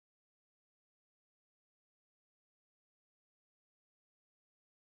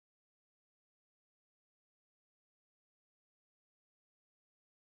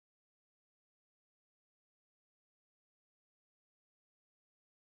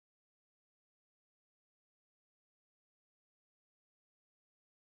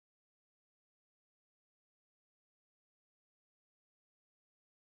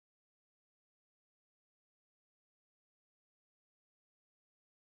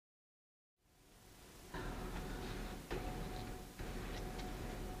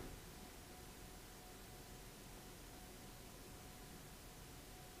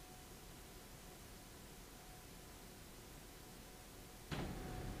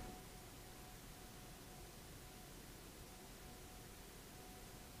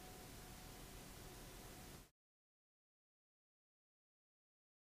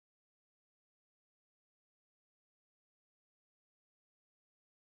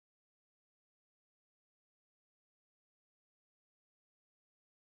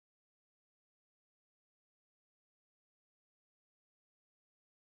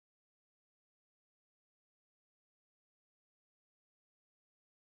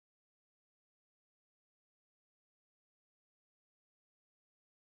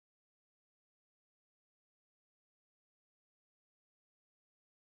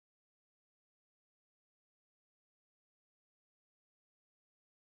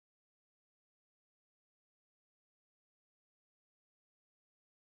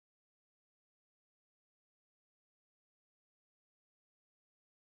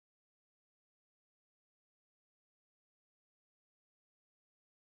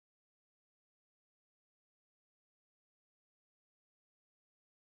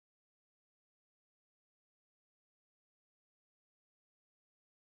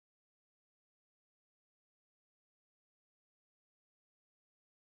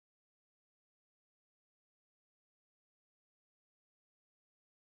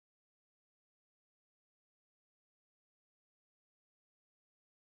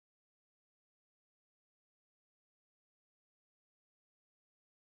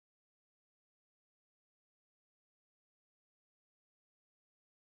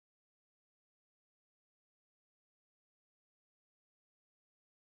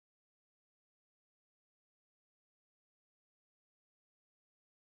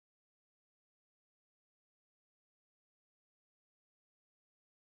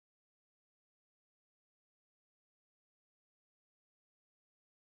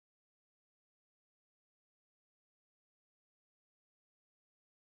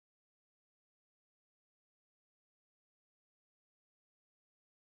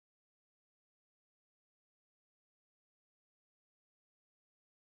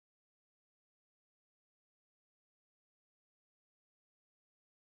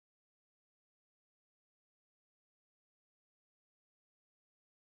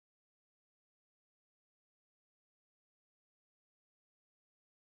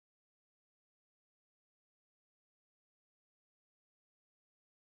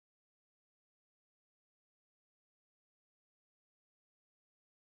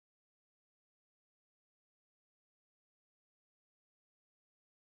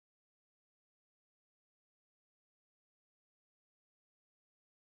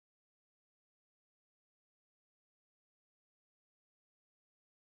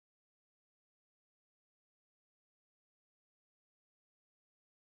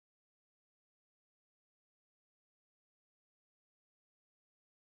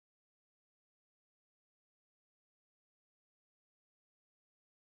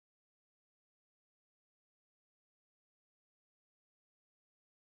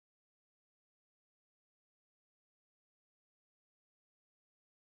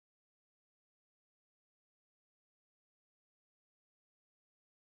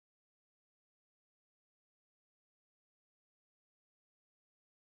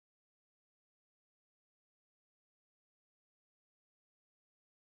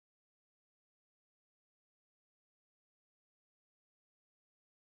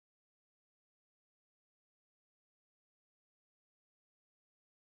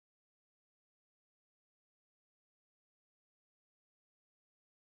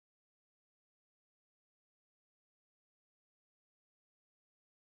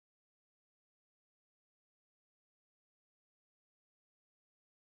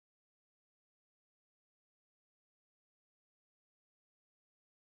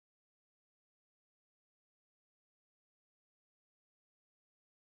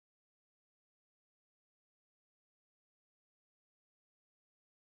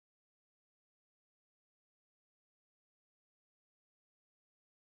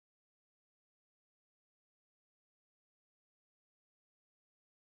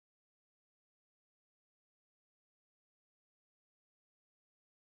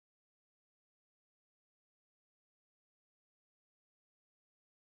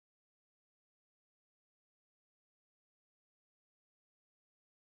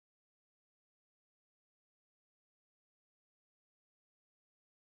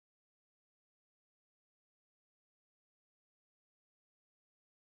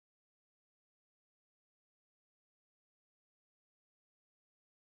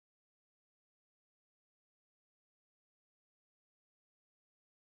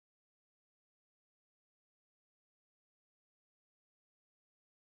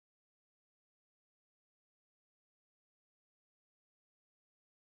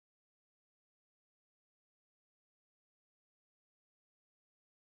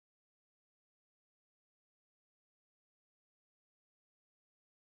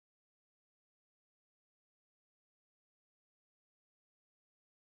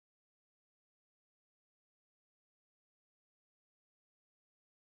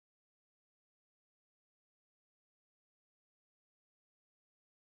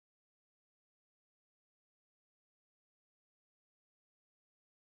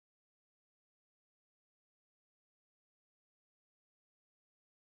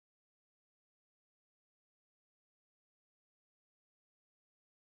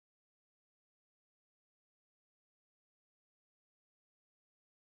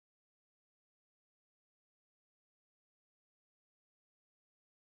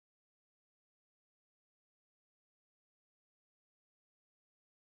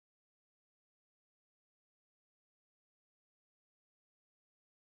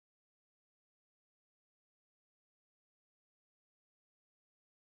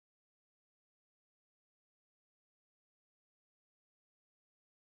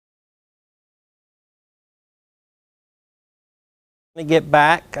Let me get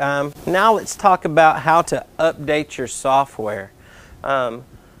back. Now let's talk about how to update your software. A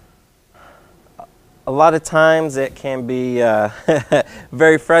lot of times it can be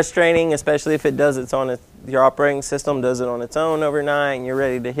very frustrating, especially if it does its on your operating system does it on its own overnight and you're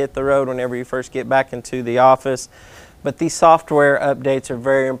ready to hit the road whenever you first get back into the office. But these software updates are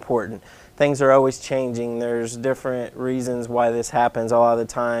very important. Things are always changing. There's different reasons why this happens. A lot of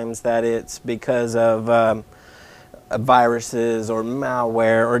the times that it's because of viruses or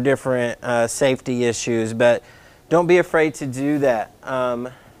malware or different safety issues, but don't be afraid to do that.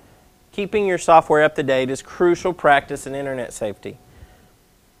 Keeping your software up to date is crucial practice in internet safety.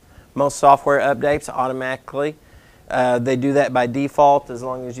 Most software updates automatically, they do that by default as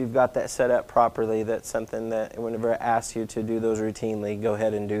long as you've got that set up properly. That's something that whenever it asks you to do those routinely, go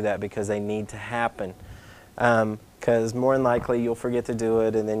ahead and do that because they need to happen. Because more than likely you'll forget to do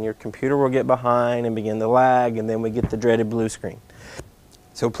it and then your computer will get behind and begin to lag and then we get the dreaded blue screen.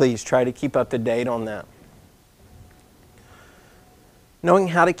 So please try to keep up to date on that. Knowing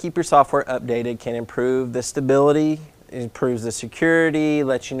how to keep your software updated can improve the stability, improves the security,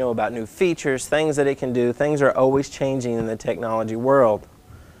 lets you know about new features, things that it can do. Things are always changing in the technology world.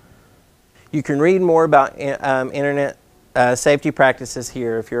 You can read more about internet safety practices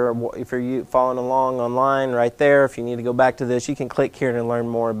here. If you're following along online right there, if you need to go back to this, you can click here to learn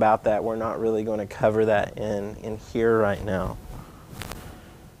more about that. We're not really going to cover that in here right now.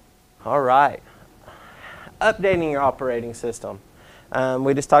 All right. Updating your operating system.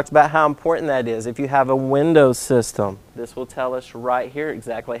 We just talked about how important that is. If you have a Windows system, this will tell us right here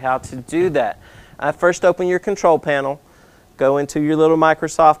exactly how to do that. First, open your control panel. Go into your little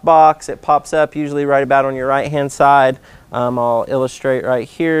Microsoft box. It pops up usually right about on your right-hand side. I'll illustrate right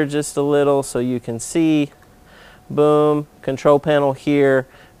here just a little so you can see. Boom, control panel here.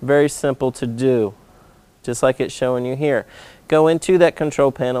 Very simple to do, just like it's showing you here. Go into that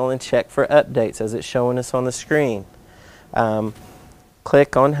control panel and check for updates as it's showing us on the screen.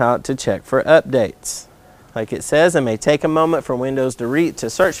 Click on how to check for updates. Like it says, it may take a moment for Windows to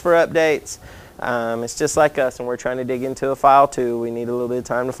search for updates. It's just like us, and we're trying to dig into a file too. We need a little bit of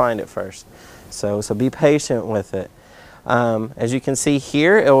time to find it first. So be patient with it. As you can see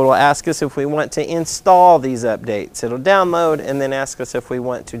here, it will ask us if we want to install these updates. It'll download and then ask us if we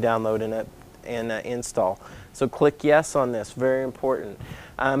want to download and install. So click yes on this, very important.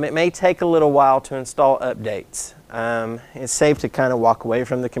 It may take a little while to install updates. It's safe to kind of walk away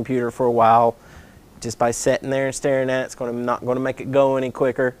from the computer for a while. Just by sitting there and staring at it, it's not going to make it go any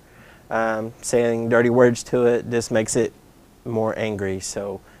quicker. Saying dirty words to it just makes it more angry.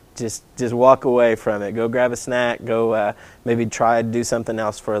 So just walk away from it. Go grab a snack. Go maybe try to do something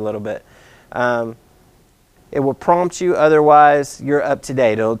else for a little bit. It will prompt you, otherwise you're up to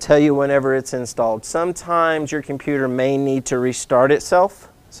date. It'll tell you whenever it's installed. Sometimes your computer may need to restart itself,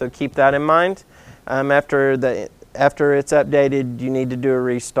 so keep that in mind. After it's updated, you need to do a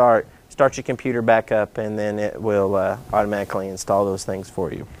restart. Start your computer back up and then it will automatically install those things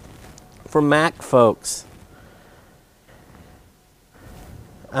for you. For Mac folks,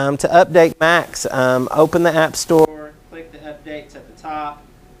 to update Macs, open the App Store, click the updates at the top.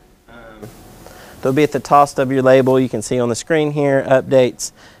 They'll be at the top of your label. You can see on the screen here,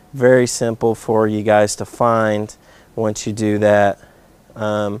 updates. Very simple for you guys to find once you do that.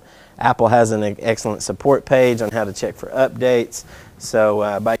 Apple has an excellent support page on how to check for updates.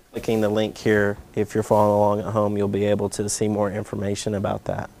 So by clicking the link here, if you're following along at home, you'll be able to see more information about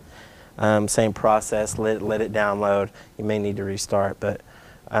that. Same process, let it download. You may need to restart, but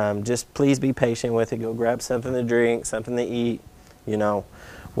just please be patient with it. Go grab something to drink, something to eat, you know.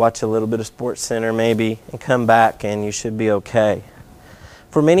 Watch a little bit of Sports Center maybe, and come back and you should be okay.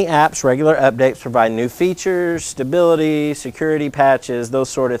 For many apps, regular updates provide new features, stability, security patches, those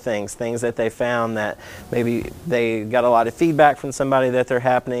sort of things. Things that they found that maybe they got a lot of feedback from somebody that they're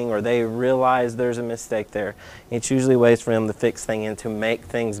happening, or they realize there's a mistake there. It's usually ways for them to fix things and to make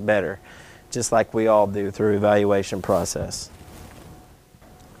things better, just like we all do through evaluation process.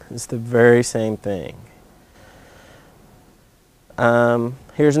 It's the very same thing.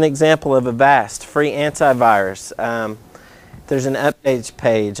 Here's an example of Avast, free antivirus. There's an updates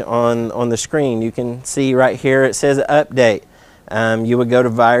page on the screen. You can see right here it says update. You would go to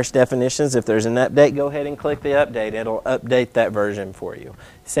virus definitions. If there's an update, go ahead and click the update. It'll update that version for you.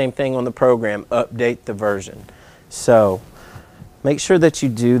 Same thing on the program, update the version. So make sure that you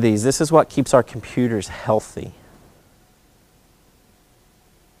do these. This is what keeps our computers healthy.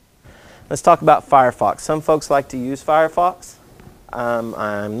 Let's talk about Firefox. Some folks like to use Firefox.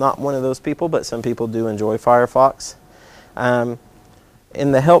 I'm not one of those people, but some people do enjoy Firefox.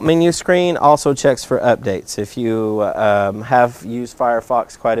 In the help menu screen also checks for updates. If you have used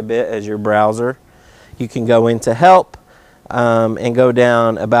Firefox quite a bit as your browser, you can go into help and go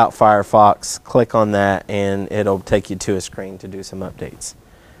down about Firefox, click on that, and it'll take you to a screen to do some updates.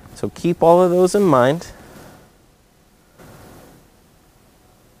 So keep all of those in mind.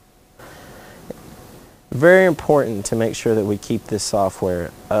 Very important to make sure that we keep this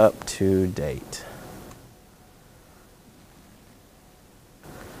software up to date.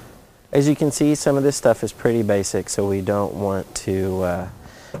 As you can see, some of this stuff is pretty basic, so we don't want to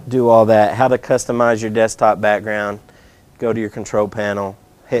do all that. How to customize your desktop background. Go to your control panel,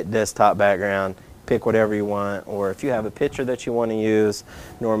 hit desktop background, pick whatever you want, or if you have a picture that you want to use,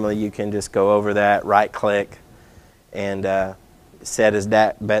 normally you can just go over that, right click, and set as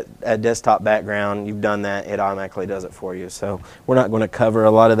a desktop background. You've done that, it automatically does it for you. So we're not going to cover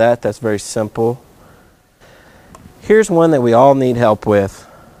a lot of that. That's very simple. Here's one that we all need help with.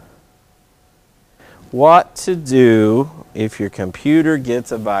 What to do if your computer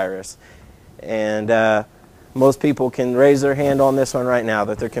gets a virus. And most people can raise their hand on this one right now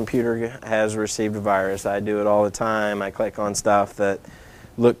that their computer has received a virus. I do it all the time. I click on stuff that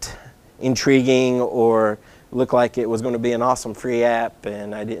looked intriguing or looked like it was going to be an awesome free app,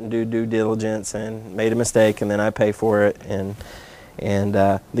 and I didn't do due diligence and made a mistake, and then I pay for it.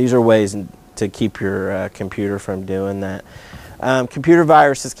 And these are ways to keep your computer from doing that. Computer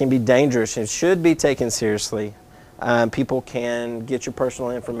viruses can be dangerous and should be taken seriously. People can get your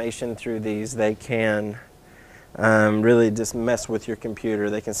personal information through these. They can really just mess with your computer.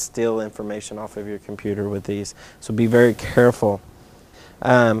 They can steal information off of your computer with these. So be very careful.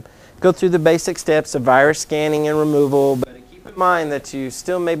 Go through the basic steps of virus scanning and removal, but keep in mind that you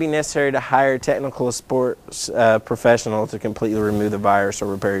still may be necessary to hire a technical support professional to completely remove the virus or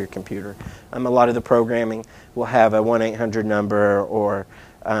repair your computer. A lot of the programming will have a 1-800 number or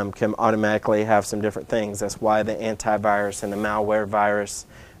can automatically have some different things. That's why the antivirus and the malware virus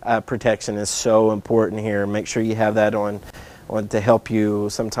protection is so important here. Make sure you have that on to help you.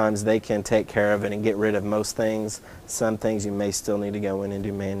 Sometimes they can take care of it and get rid of most things. Some things you may still need to go in and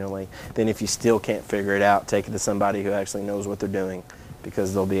do manually. Then if you still can't figure it out, take it to somebody who actually knows what they're doing,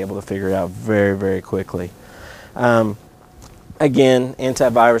 because they'll be able to figure it out very, very quickly. Again,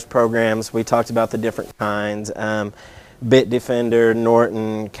 antivirus programs, we talked about the different kinds. Bitdefender,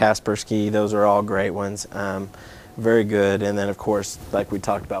 Norton, Kaspersky, those are all great ones. Very good. And then, of course, like we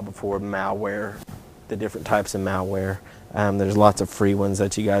talked about before, malware, the different types of malware. There's lots of free ones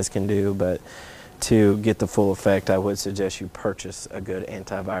that you guys can do, but to get the full effect, I would suggest you purchase a good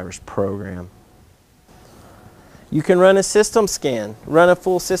antivirus program. You can run a system scan, run a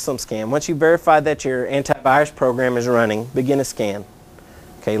full system scan. Once you verify that your antivirus program is running, begin a scan.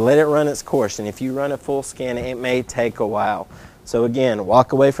 Okay, let it run its course, and if you run a full scan, it may take a while. So again,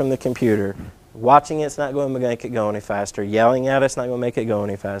 walk away from the computer. Watching it's not going to make it go any faster. Yelling at it's not going to make it go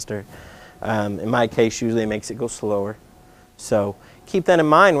any faster. In my case, usually it makes it go slower. So keep that in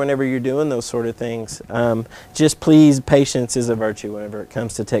mind whenever you're doing those sort of things. Just please, patience is a virtue whenever it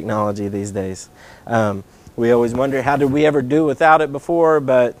comes to technology these days. We always wonder, how did we ever do without it before?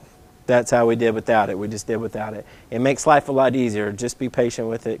 But that's how we did without it. We just did without it. It makes life a lot easier. Just be patient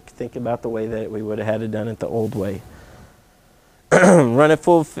with it. Think about the way that we would have had it done it the old way. Run a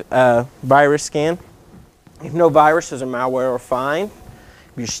full virus scan. If no viruses or malware are fine,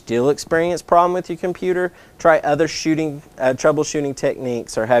 if you still experience problem with your computer, try other troubleshooting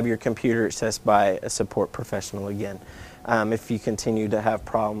techniques, or have your computer assessed by a support professional again. If you continue to have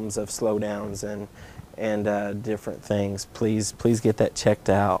problems of slowdowns and different things, please get that checked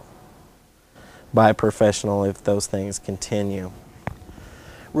out by a professional if those things continue.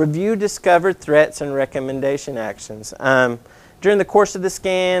 Review discovered threats and recommendation actions. During the course of the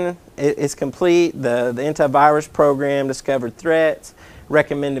scan, it's complete. The antivirus program discovered threats,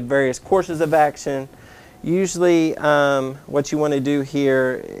 recommended various courses of action. Usually what you want to do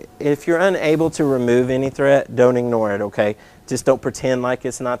here, if you're unable to remove any threat, don't ignore it, okay? Just don't pretend like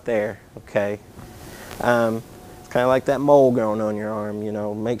it's not there, okay? It's kind of like that mole growing on your arm, you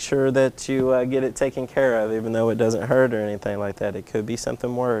know. Make sure that you get it taken care of, even though it doesn't hurt or anything like that. It could be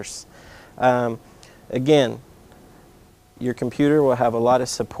something worse. Again, your computer will have a lot of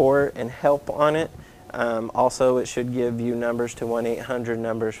support and help on it. Also, it should give you numbers to 1-800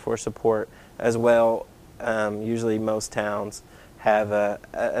 numbers for support as well. Usually most towns have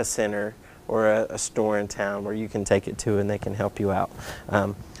a center or a store in town where you can take it to and they can help you out.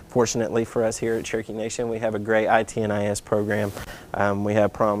 Fortunately for us here at Cherokee Nation, we have a great IT&IS program. We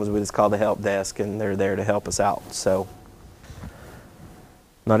have problems with, it's called the help desk, and they're there to help us out. So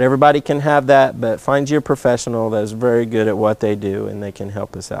Not everybody can have that, but find you a professional that is very good at what they do and they can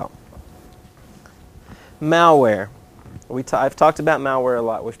help us out. Malware. I've talked about malware a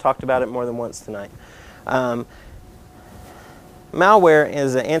lot. We've talked about it more than once tonight. Malware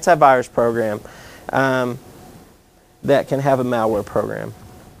is an antivirus program that can have a malware program.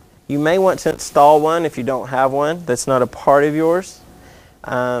 You may want to install one if you don't have one that's not a part of yours.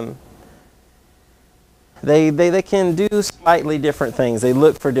 They can do slightly different things. They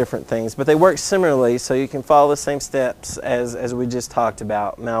look for different things, but they work similarly, so you can follow the same steps as we just talked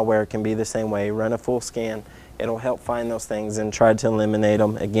about. Malware can be the same way. Run a full scan. It'll help find those things and try to eliminate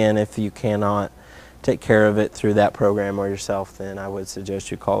them. Again, if you cannot take care of it through that program or yourself, then I would suggest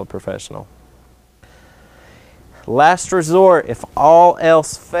you call a professional. Last resort, if all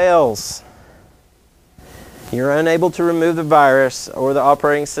else fails, you're unable to remove the virus or the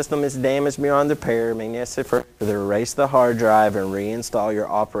operating system is damaged beyond repair, it may be necessary to erase the hard drive and reinstall your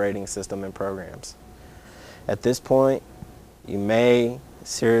operating system and programs. At this point, you may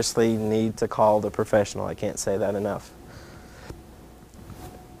seriously need to call the professional. I can't say that enough.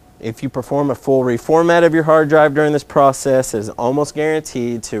 If you perform a full reformat of your hard drive during this process, it is almost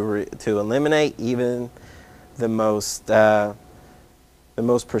guaranteed to eliminate even the most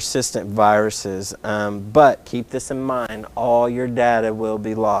persistent viruses, but keep this in mind, all your data will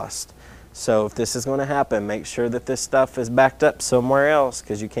be lost. So if this is going to happen, make sure that this stuff is backed up somewhere else,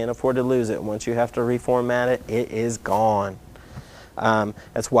 because you can't afford to lose it. Once you have to reformat it, it is gone.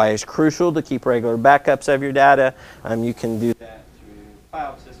 That's why it's crucial to keep regular backups of your data. You can do that through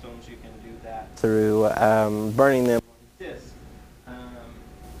file systems, you can do that through burning them on disk.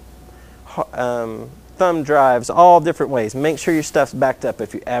 Thumb drives, all different ways. Make sure your stuff's backed up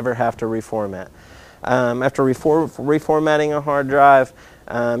if you ever have to reformat. After reformatting a hard drive,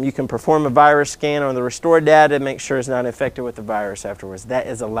 you can perform a virus scan on the restored data and make sure it's not infected with the virus afterwards. That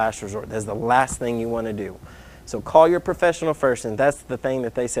is a last resort. That's the last thing you want to do. So call your professional first, and that's the thing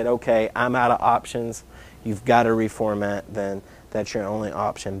that they said, okay, I'm out of options. You've got to reformat, then that's your only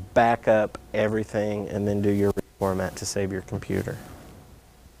option. Back up everything and then do your reformat to save your computer.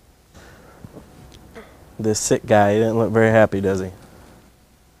 This sick guy, he didn't look very happy, does he?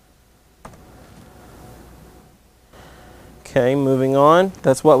 Okay, moving on.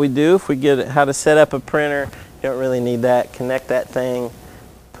 That's what we do. If we get how to set up a printer, you don't really need that. Connect that thing,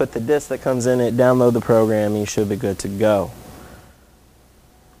 put the disk that comes in it, download the program, and you should be good to go.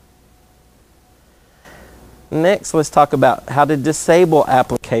 Next, let's talk about how to disable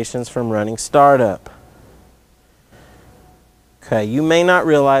applications from running startup. Okay, you may not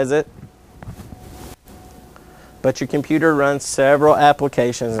realize it, but your computer runs several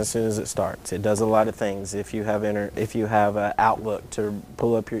applications as soon as it starts. It does a lot of things. If you have Outlook to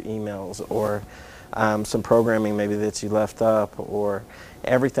pull up your emails, or some programming maybe that you left up, or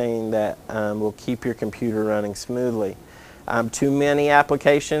everything that will keep your computer running smoothly. Too many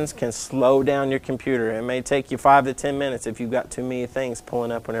applications can slow down your computer. It may take you 5 to 10 minutes if you've got too many things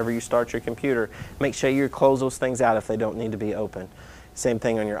pulling up whenever you start your computer. Make sure you close those things out if they don't need to be open. Same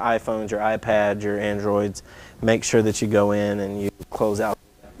thing on your iPhones, your iPads, your Androids. Make sure that you go in and you close out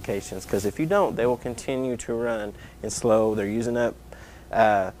the applications, because if you don't, they will continue to run and slow. They're using up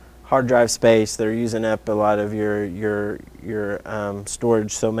hard drive space. They're using up a lot of your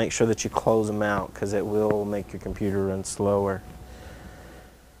storage. So make sure that you close them out, because it will make your computer run slower.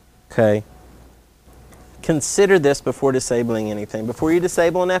 Okay. Consider this before disabling anything. Before you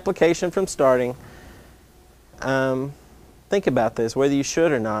disable an application from starting, think about this, whether you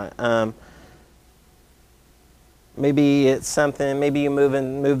should or not. Maybe it's something, maybe you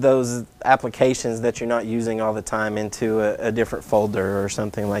move those applications that you're not using all the time into a different folder or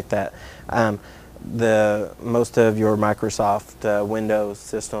something like that. Most of your Microsoft Windows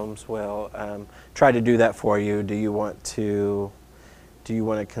systems will try to do that for you. Do you want to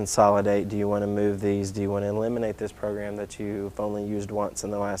consolidate? Do you want to move these? Do you want to eliminate this program that you've only used once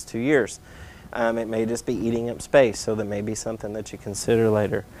in the last 2 years? It may just be eating up space, so that may be something that you consider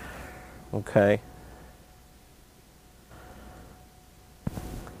later. Okay.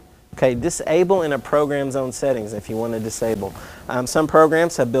 Okay, disable in a program's own settings if you want to disable. Some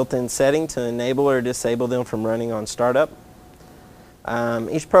programs have built-in settings to enable or disable them from running on startup.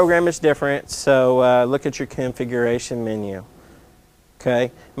 Each program is different, so look at your configuration menu.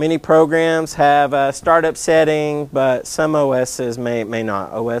 Okay, many programs have a startup setting, but some OSs may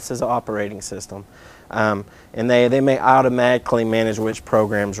not. OS is an operating system, and they may automatically manage which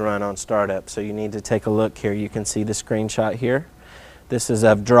programs run on startup. So you need to take a look here. You can see the screenshot here. This is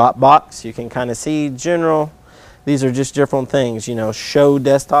of Dropbox. You can kind of see general These are just different things, you know, show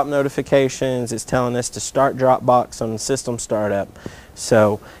desktop notifications. It's telling us to start Dropbox on system startup.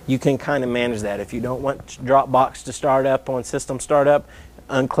 So you can kind of manage that. If you don't want Dropbox to start up on system startup,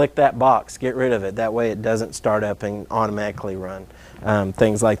 unclick that box, get rid of it. That way it doesn't start up and automatically run.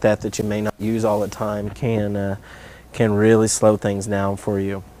 Things like that that you may not use all the time can really slow things down for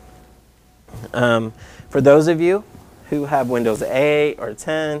you. For those of you who have Windows 8 or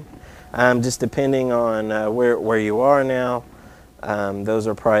 10, just depending on where you are now, those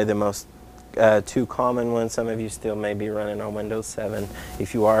are probably the most two common ones. Some of you still may be running on Windows 7.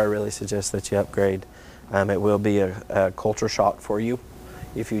 If you are, I really suggest that you upgrade. It will be a culture shock for you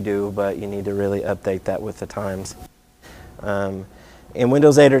if you do, but you need to really update that with the times. In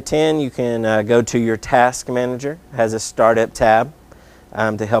Windows 8 or 10, you can go to your Task Manager. It has a Startup tab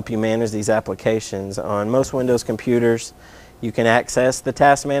to help you manage these applications. On most Windows computers, you can access the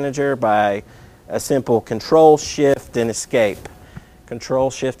Task Manager by a simple Control, Shift, and Escape. Control,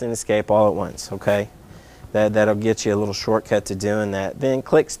 Shift, and Escape all at once, okay? That'll get you a little shortcut to doing that. Then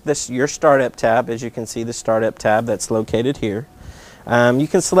click your Startup tab. As you can see, the Startup tab that's located here. You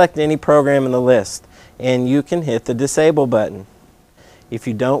can select any program in the list, and you can hit the Disable button. If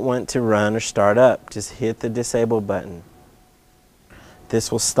you don't want to run or start up, just hit the Disable button.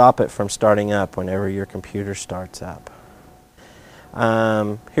 This will stop it from starting up whenever your computer starts up.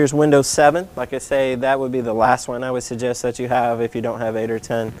 Here's Windows 7. Like I say, that would be the last one I would suggest that you have if you don't have 8 or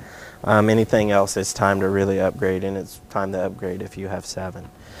 10. Anything else, it's time to really upgrade, and it's time to upgrade if you have 7.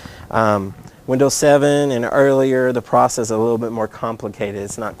 Windows 7 and earlier, the process is a little bit more complicated.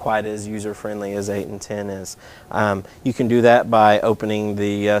 It's not quite as user-friendly as 8 and 10 is. You can do that by opening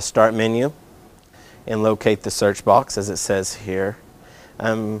the Start menu and locate the search box as it says here.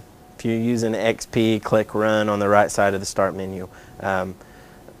 If you're using XP, click Run on the right side of the Start menu.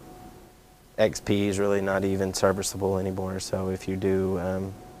 XP is really not even serviceable anymore, so if you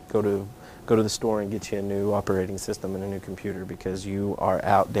do, go to the store and get you a new operating system and a new computer because you are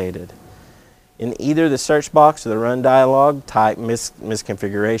outdated. In either the search box or the Run dialog, type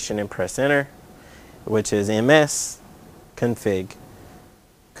misconfiguration and press Enter, which is MS config.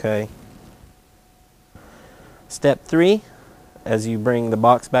 Okay. Step 3, as you bring the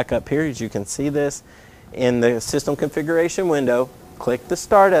box back up here, as you can see this, in the system configuration window, click the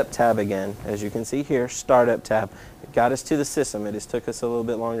Startup tab again. As you can see here, Startup tab. It got us to the system. It just took us a little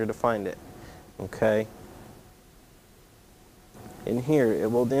bit longer to find it. Okay. In here,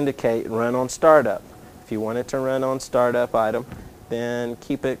 it will indicate Run on Startup. If you want it to run on Startup item, then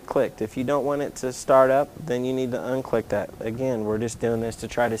keep it clicked. If you don't want it to start up, then you need to unclick that. Again, we're just doing this to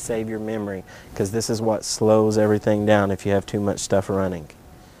try to save your memory because this is what slows everything down if you have too much stuff running.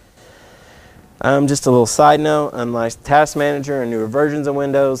 Just a little side note, unlike Task Manager and newer versions of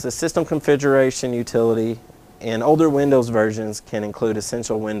Windows, the system configuration utility in older Windows versions can include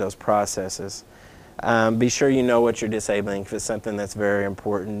essential Windows processes. Be sure you know what you're disabling. If it's something that's very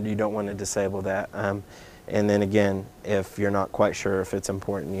important, you don't want to disable that. And then again, if you're not quite sure if it's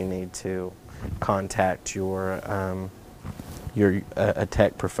important, you need to contact your a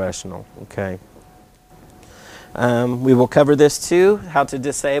tech professional. Okay. We will cover this too, how to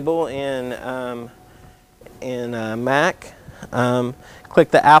disable in Mac.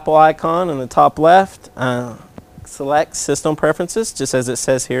 Click the Apple icon on the top left. Select System Preferences, just as it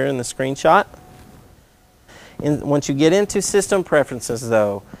says here in the screenshot. Once you get into System Preferences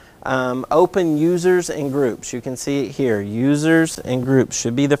though, open Users and Groups. You can see it here. Users and Groups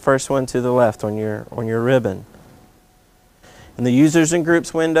should be the first one to the left on your ribbon. In the Users and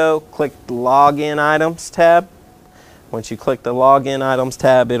Groups window, click the Login Items tab. Once you click the Login Items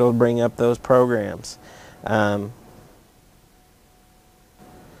tab, it'll bring up those programs.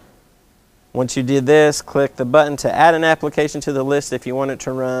 Once you did this, click the button to add an application to the list if you want it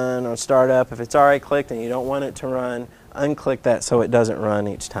to run or start up. If it's already clicked and you don't want it to run, unclick that so it doesn't run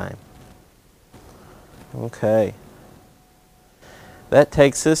each time. Okay. That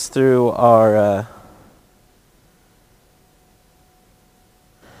takes us through our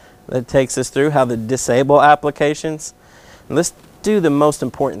how to disable applications. Let's do the most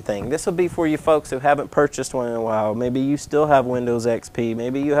important thing. This will be for you folks who haven't purchased one in a while. Maybe you still have Windows XP.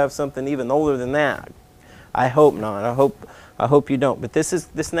 Maybe you have something even older than that. I hope not. I hope you don't. But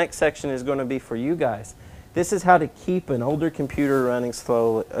this next section is going to be for you guys. This is how to keep an older computer running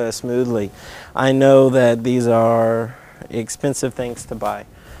smoothly. I know that these are expensive things to buy.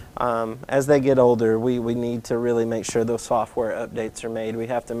 As they get older, we need to really make sure those software updates are made. We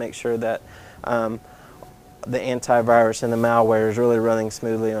have to make sure that the antivirus and the malware is really running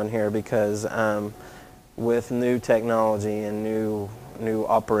smoothly on here because with new technology and new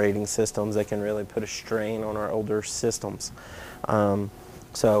operating systems that can really put a strain on our older systems.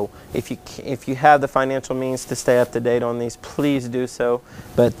 So if you have the financial means to stay up to date on these, please do so.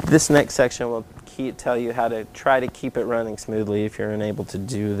 But this next section will tell you how to try to keep it running smoothly if you're unable to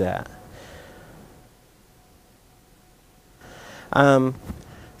do that.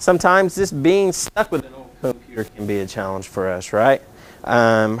 Sometimes just being stuck with an old computer can be a challenge for us, right?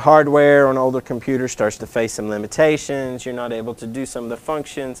 Hardware on older computers starts to face some limitations. You're not able to do some of the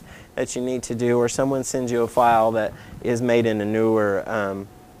functions that you need to do, or someone sends you a file that is made in a newer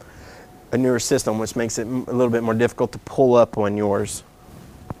system, which makes it a little bit more difficult to pull up on yours.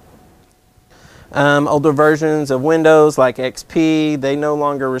 Older versions of Windows like XP, they no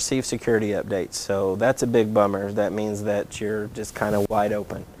longer receive security updates, so that's a big bummer. That means that you're just kind of wide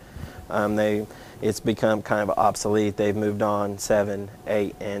open. It's become kind of obsolete. They've moved on 7,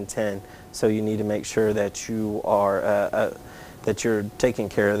 8, and 10. So you need to make sure that you are that you're taking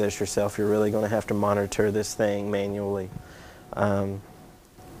care of this yourself. You're really going to have to monitor this thing manually.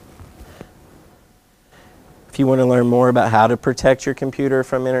 If you want to learn more about how to protect your computer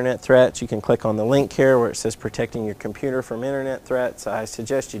from internet threats, you can click on the link here where it says protecting your computer from internet threats. I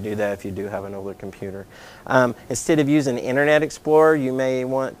suggest you do that if you do have an older computer. Instead of using Internet Explorer, you may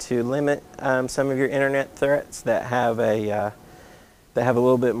want to limit some of your internet threats that have a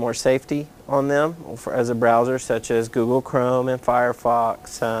little bit more safety on them as a browser, such as Google Chrome and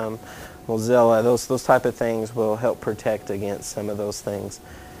Firefox, Mozilla. Those type of things will help protect against some of those things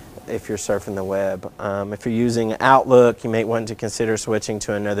if you're surfing the web. If you're using Outlook, you may want to consider switching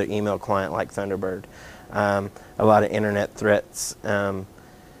to another email client like Thunderbird. A lot of internet threats become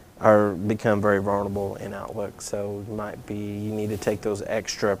very vulnerable in Outlook, so you need to take those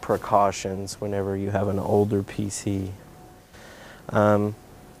extra precautions whenever you have an older PC.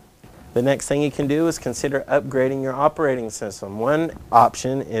 The next thing you can do is consider upgrading your operating system. One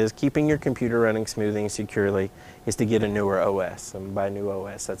option is keeping your computer running smoothly and securely is to get a newer OS. And by new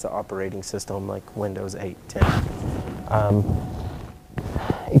OS, that's an operating system like Windows 8, 10.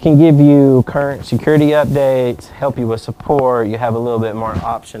 It can give you current security updates, help you with support. You have a little bit more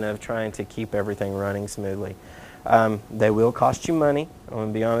option of trying to keep everything running smoothly. They will cost you money, I'm going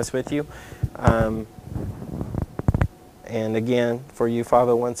to be honest with you. And again, for you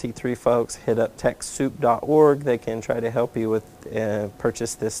 501c3 folks, hit up TechSoup.org. They can try to help you with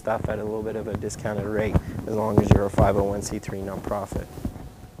purchase this stuff at a little bit of a discounted rate as long as you're a 501c3 nonprofit.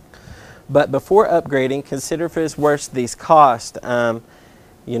 But before upgrading, consider if it's worth these costs. You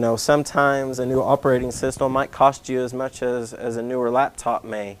know, sometimes a new operating system might cost you as much as a newer laptop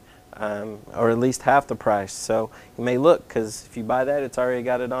may. Or at least half the price. So you may look, because if you buy that, it's already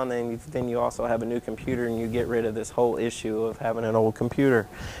got it on there, and then you also have a new computer, and you get rid of this whole issue of having an old computer.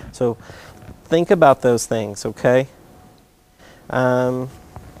 So think about those things, okay?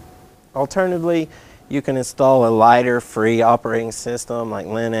 Alternatively, you can install a lighter, free operating system like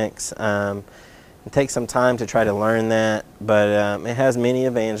Linux. It takes some time to try to learn that, but it has many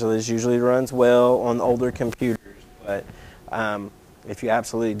advantages. Usually runs well on older computers, but if you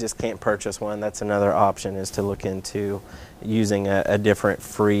absolutely just can't purchase one, that's another option, is to look into using a different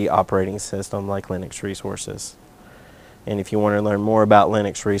free operating system like Linux Resources. And if you want to learn more about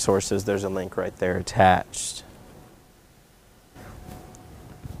Linux Resources, there's a link right there attached.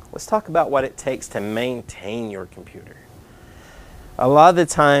 Let's talk about what it takes to maintain your computer. A lot of the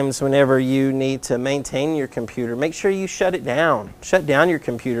times whenever you need to maintain your computer, make sure you shut it down. Shut down your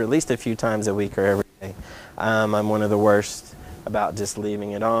computer at least a few times a week or every day. I'm one of the worst about just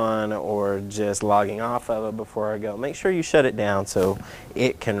leaving it on or just logging off of it before I go. Make sure you shut it down so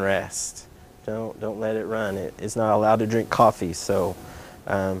it can rest. Don't let it run. It's not allowed to drink coffee, so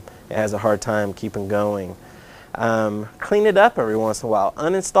it has a hard time keeping going. Clean it up every once in a while.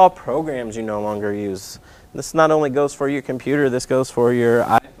 Uninstall programs you no longer use. This not only goes for your computer, this goes for your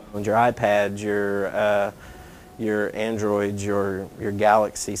iPhones, your iPads, your Androids, your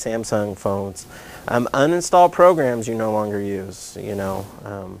Galaxy, Samsung phones. Uninstall programs you no longer use. You know,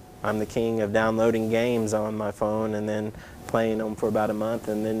 I'm the king of downloading games on my phone and then playing them for about a month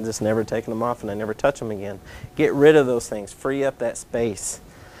and then just never taking them off, and I never touch them again. Get rid of those things. Free up that space.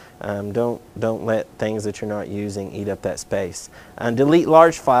 Don't let things that you're not using eat up that space. Delete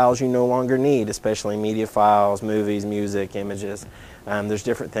large files you no longer need, especially media files, movies, music, images. There's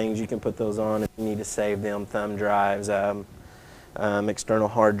different things you can put those on if you need to save them, thumb drives, external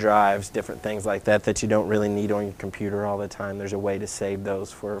hard drives, different things like that that you don't really need on your computer all the time. There's a way to save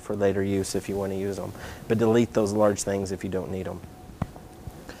those for later use if you want to use them. But delete those large things if you don't need them.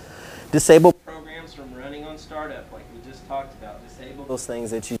 Disable programs from running on startup, like we just talked about. Disable those things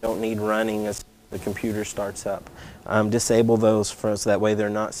that you don't need running as soon as the computer starts up. Disable those so that way they're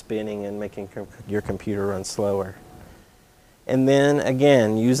not spinning and making your computer run slower. And then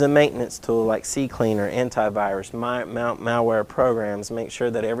again, use a maintenance tool like CCleaner, antivirus, malware programs. Make sure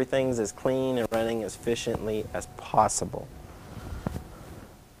that everything's as clean and running as efficiently as possible.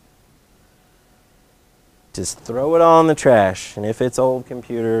 Just throw it all in the trash, and if it's old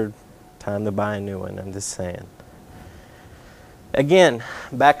computer, time to buy a new one, I'm just saying. Again,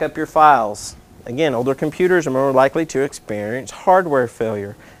 back up your files. Again, older computers are more likely to experience hardware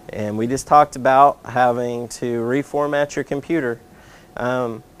failure, and we just talked about having to reformat your computer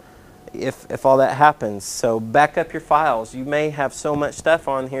if all that happens. So back up your files. You may have so much stuff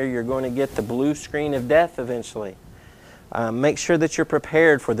on here, you're going to get the blue screen of death eventually. Make sure that you're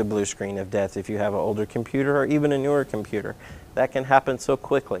prepared for the blue screen of death if you have an older computer or even a newer computer. That can happen so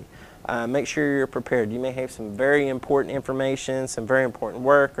quickly. Make sure you're prepared. You may have some very important information, some very important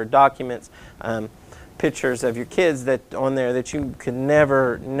work or documents, pictures of your kids that on there that you could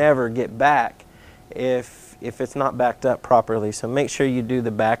never get back if it's not backed up properly. So make sure you do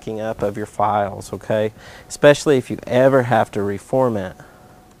the backing up of your files, okay? Especially if you ever have to reformat.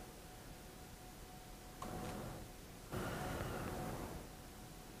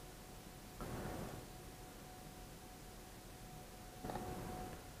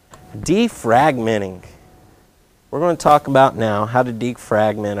 Defragmenting. We're going to talk about now how to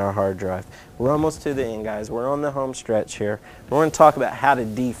defragment our hard drive. We're almost to the end, guys. We're on the home stretch here. We're going to talk about how to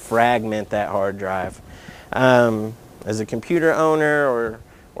defragment that hard drive. As a computer owner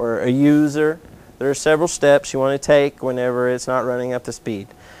or a user, there are several steps you want to take whenever it's not running up to speed.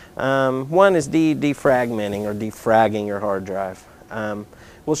 One is defragmenting or defragging your hard drive.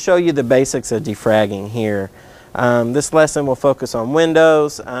 We'll show you the basics of defragging here. This lesson will focus on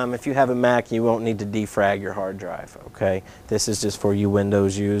Windows. If you have a Mac, you won't need to defrag your hard drive, okay? This is just for you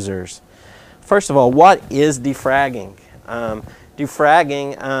Windows users. First of all, what is defragging?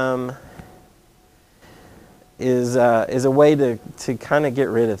 Defragging is a way to kind of get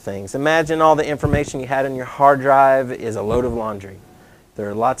rid of things. Imagine all the information you had in your hard drive is a load of laundry. There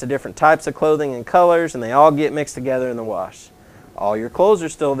are lots of different types of clothing and colors, and they all get mixed together in the wash. All your clothes are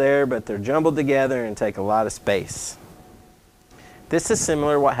still there, but they're jumbled together and take a lot of space. This is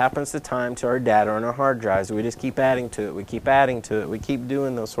similar to what happens to our data on our hard drives. We just keep adding to it, we keep adding to it, we keep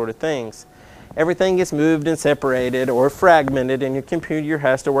doing those sort of things. Everything gets moved and separated or fragmented, and your computer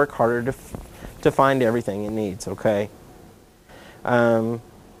has to work harder to find everything it needs, okay?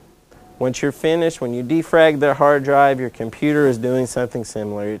 Once you're finished, when you defrag the hard drive, your computer is doing something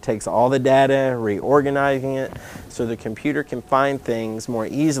similar. It takes all the data, reorganizing it, so the computer can find things more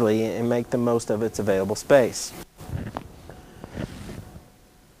easily and make the most of its available space.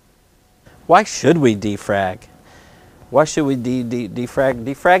 Why should we defrag? Why should we defrag?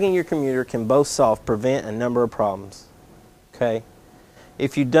 Defragging your computer can both prevent a number of problems, okay?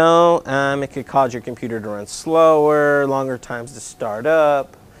 If you don't, it could cause your computer to run slower, longer times to start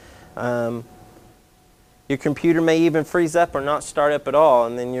up. Your computer may even freeze up or not start up at all,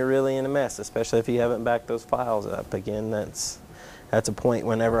 and then you're really in a mess, especially if you haven't backed those files up. Again, that's a point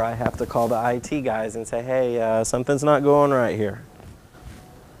whenever I have to call the IT guys and say, hey, something's not going right here.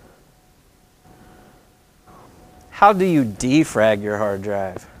 How do you defrag your hard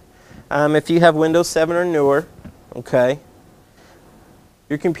drive? If you have Windows 7 or newer, okay,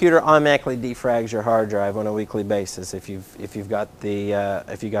 your computer automatically defrags your hard drive on a weekly basis if you've got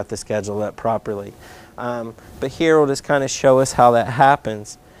the schedule up properly. But here we'll just kind of show us how that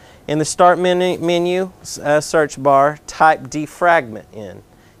happens. In the Start menu, search bar, type defragment in.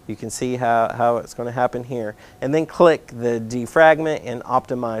 You can see how it's going to happen here. And then click the defragment and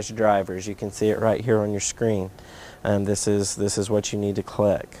optimize drivers. You can see it right here on your screen. This is what you need to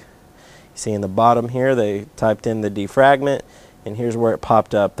click. You see in the bottom here they typed in the defragment, and here's where it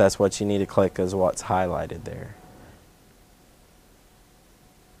popped up. That's what you need to click, is what's highlighted there.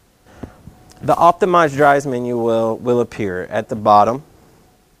 The Optimize Drives menu will appear at the bottom.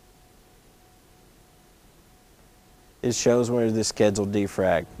 It shows where the schedule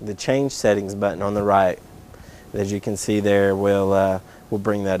defrag. The Change Settings button on the right, as you can see there, will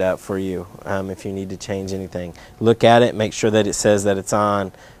bring that up for you if you need to change anything. Look at it, make sure that it says that it's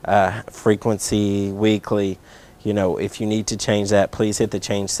on frequency, weekly. You know, if you need to change that, please hit the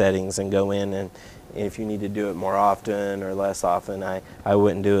Change Settings and go in, and if you need to do it more often or less often, I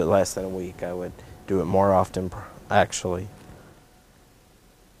wouldn't do it less than a week. I would do it more often, actually.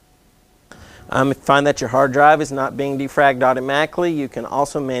 If you find that your hard drive is not being defragged automatically, you can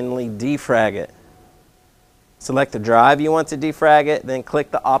also manually defrag it. Select the drive you want to defrag it, then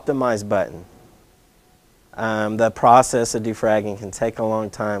click the Optimize button. The process of defragging can take a long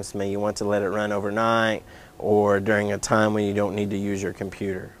time, so maybe you want to let it run overnight or during a time when you don't need to use your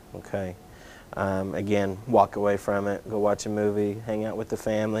computer. Okay. Again, walk away from it, go watch a movie, hang out with the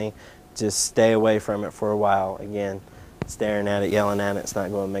family, just stay away from it for a while. Again, staring at it, yelling at it, it's not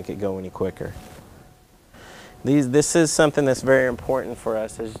going to make it go any quicker. This is something that's very important for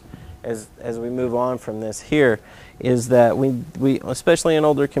us as we move on from this here, is that we especially in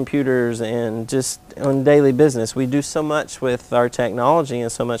older computers and just on daily business, we do so much with our technology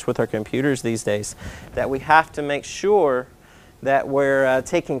and so much with our computers these days that we have to make sure that we're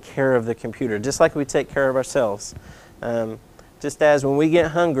taking care of the computer, just like we take care of ourselves. Just as when we get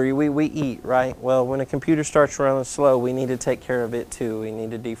hungry, we eat, right? Well, when a computer starts running slow, we need to take care of it too. We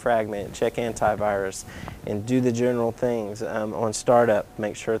need to defragment, check antivirus, and do the general things on startup.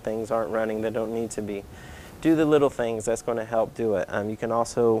 Make sure things aren't running that don't need to be. Do the little things, that's going to help do it. You can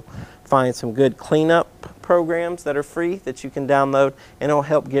also find some good cleanup programs that are free that you can download, and it'll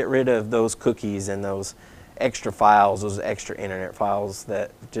help get rid of those cookies and those extra files, those extra internet files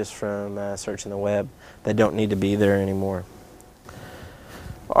that just from searching the web that don't need to be there anymore.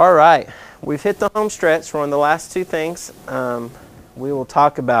 All right, we've hit the home stretch. We're on the last two things. We will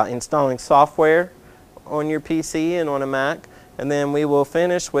talk about installing software on your PC and on a Mac, and then we will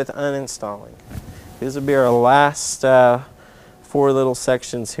finish with uninstalling. These will be our last 4 little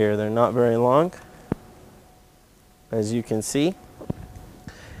sections here. They're not very long, as you can see.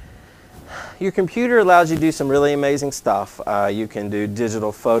 Your computer allows you to do some really amazing stuff. You can do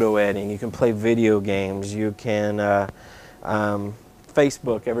digital photo editing, you can play video games, you can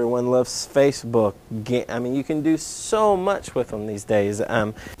Facebook, everyone loves Facebook. I mean, you can do so much with them these days.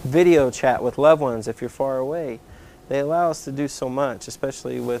 Video chat with loved ones if you're far away. They allow us to do so much,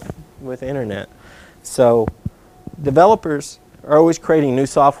 especially with internet. So developers are always creating new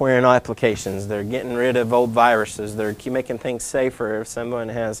software and applications. They're getting rid of old viruses. They're making things safer if someone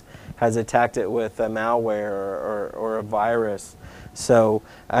has attacked it with a malware or a virus. So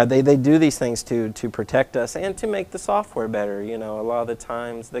they do these things to protect us and to make the software better. You know, a lot of the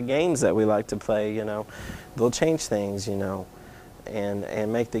times the games that we like to play, you know, they'll change things, you know,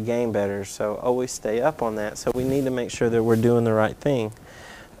 and make the game better. So always stay up on that. So we need to make sure that we're doing the right thing.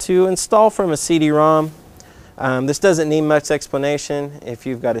 To install from a CD-ROM, this doesn't need much explanation. If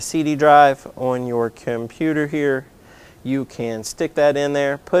you've got a CD drive on your computer here, you can stick that in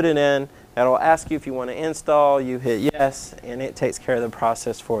there, put it in. It'll ask you if you want to install. You hit yes, and it takes care of the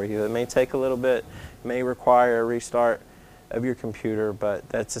process for you. It may take a little bit, may require a restart of your computer, but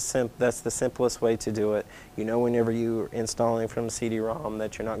that's the simplest way to do it. You know, whenever you're installing from CD-ROM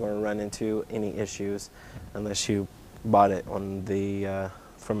that you're not going to run into any issues unless you bought it on the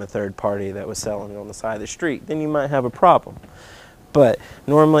from a third party that was selling it on the side of the street. Then you might have a problem. But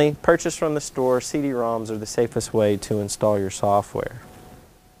normally, purchase from the store, CD-ROMs are the safest way to install your software.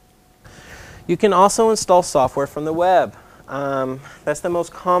 You can also install software from the web. That's the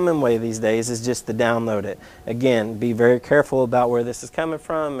most common way these days, is just to download it. Again, be very careful about where this is coming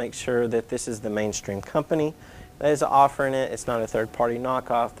from. Make sure that this is the mainstream company that is offering it. It's not a third-party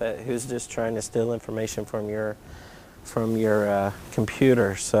knockoff who's just trying to steal information from your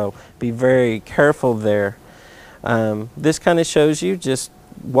computer. So be very careful there. This kind of shows you just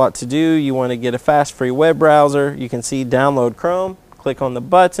what to do. You want to get a fast free web browser. You can see download Chrome. Click on the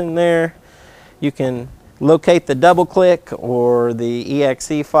button there. You can locate the double click or the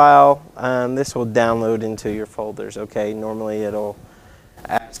exe file. This will download into your folders. Okay, normally it'll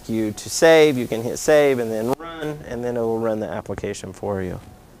ask you to save. You can hit save and then run, and then it will run the application for you.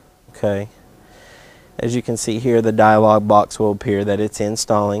 Okay. As you can see here, the dialog box will appear that it's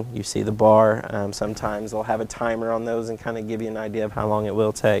installing. You see the bar. Sometimes they'll have a timer on those and kind of give you an idea of how long it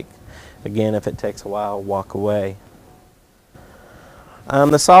will take. Again, if it takes a while, walk away.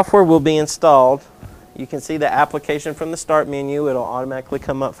 The software will be installed. You can see the application from the start menu. It'll automatically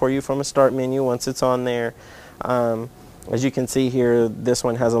come up for you from a start menu once it's on there. As you can see here, this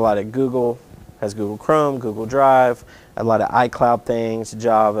one has a lot of Google. Has Google Chrome, Google Drive, a lot of iCloud things,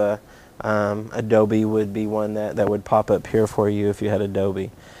 Java. Adobe would be one that would pop up here for you if you had Adobe.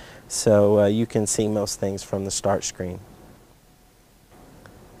 So you can see most things from the start screen.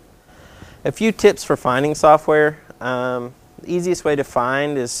 A few tips for finding software. The easiest way to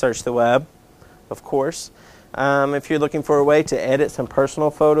find is search the web, of course. If you're looking for a way to edit some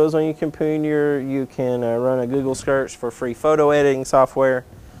personal photos on your computer, you can run a Google search for free photo editing software.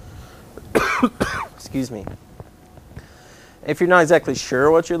 Excuse me. If you're not exactly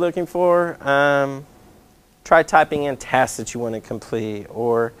sure what you're looking for, try typing in tasks that you want to complete,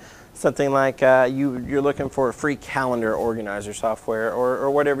 or something like you're looking for a free calendar organizer software, or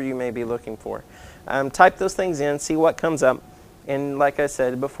whatever you may be looking for. Type those things in, see what comes up, and like I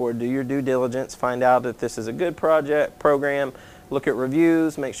said before, do your due diligence, find out if this is a good program, look at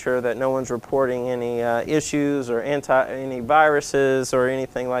reviews, make sure that no one's reporting any issues or any viruses or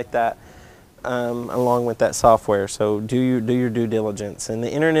anything like that along with that software. So do your due diligence, and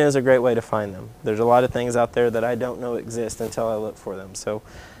the internet is a great way to find them. There's a lot of things out there that I don't know exist until I look for them. So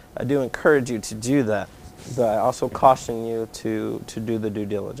I do encourage you to do that, but I also caution you to do the due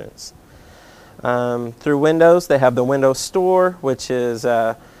diligence. Through Windows, they have the Windows Store, which is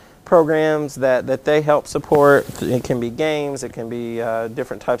programs that they help support. It can be games, it can be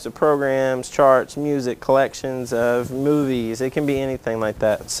different types of programs, charts, music, collections of movies. It can be anything like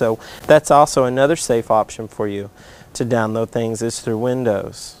that. So that's also another safe option for you to download things is through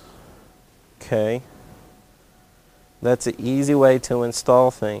Windows. Okay. That's an easy way to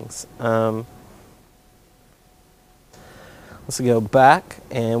install things. Let's go back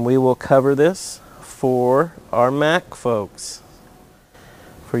and we will cover this for our Mac folks.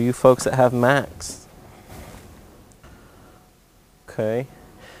 For you folks that have Macs. Okay.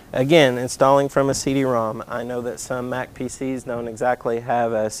 Again, installing from a CD-ROM. I know that some Mac PCs don't exactly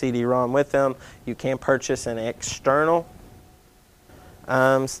have a CD-ROM with them. You can purchase an external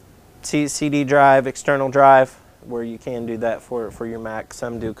CD drive, external drive, where you can do that for your Mac.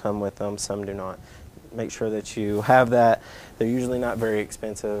 Some do come with them, some do not. Make sure that you have that. They're usually not very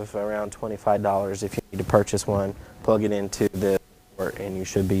expensive, around $25 if you need to purchase one. Plug it into the port and you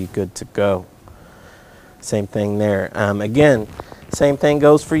should be good to go. Same thing there. Again, same thing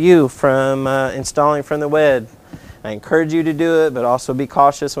goes for you from installing from the web. I encourage you to do it, but also be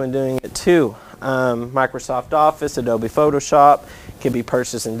cautious when doing it too. Microsoft Office, Adobe Photoshop can be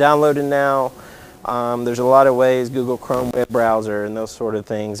purchased and downloaded now. There's a lot of ways. Google Chrome web browser and those sort of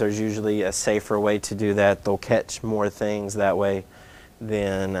things. There's usually a safer way to do that. They'll catch more things that way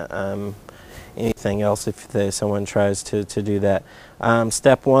than anything else if someone tries to do that.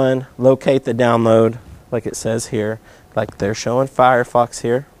 Step one, locate the download like it says here, like they're showing Firefox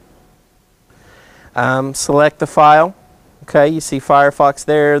here. Select the file. Okay, you see Firefox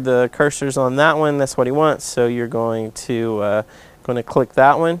there. The cursor's on that one. That's what he wants. So you're going to click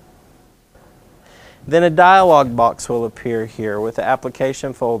that one. Then a dialog box will appear here with the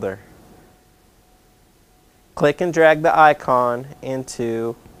application folder. Click and drag the icon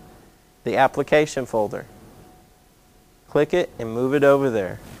into the application folder. Click it and move it over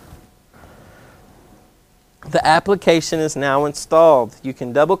there. The application is now installed. You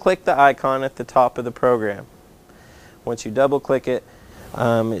can double click the icon at the top of the program. Once you double click it,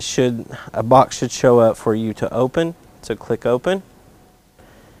 a box should show up for you to open. So click open.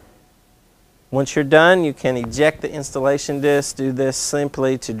 Once you're done, you can eject the installation disk. Do this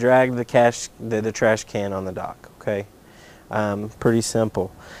simply to drag the trash can on the dock. Okay, pretty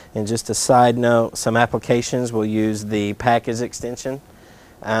simple. And just a side note, some applications will use the package extension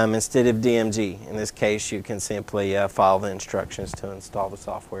instead of DMG. In this case, you can simply follow the instructions to install the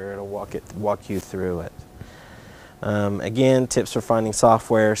software. It'll walk you through it. Again, tips for finding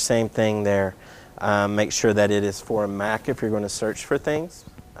software. Same thing there. Make sure that it is for a Mac if you're going to search for things.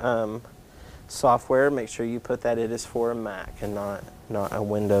 Software, make sure you put that it is for a Mac and not a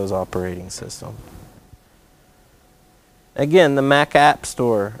Windows operating system. Again, the Mac App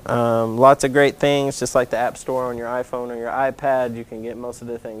Store. Lots of great things, just like the App Store on your iPhone or your iPad. You can get most of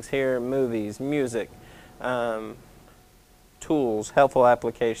the things here: movies, music, tools, helpful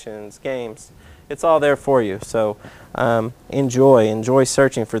applications, games. It's all there for you. So enjoy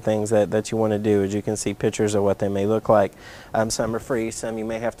searching for things that you want to do. As you can see pictures of what they may look like. Some are free, some you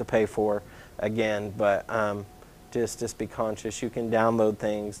may have to pay for. Again, but just be conscious. You can download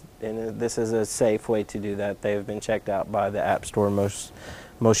things, and this is a safe way to do that. They have been checked out by the App Store most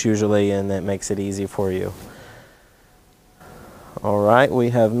usually, and that makes it easy for you. All right, we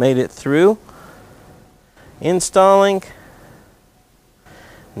have made it through installing.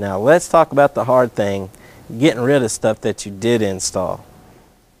 Now let's talk about the hard thing, getting rid of stuff that you did install.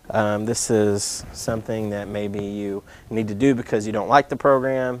 This is something that maybe you need to do because you don't like the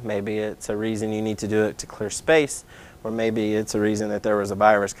program. Maybe it's a reason you need to do it to clear space, or maybe it's a reason that there was a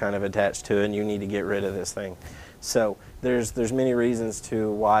virus kind of attached to it and you need to get rid of this thing. So there's many reasons to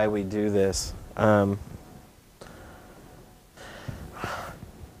why we do this.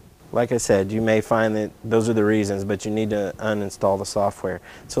 Like I said, you may find that those are the reasons, but you need to uninstall the software.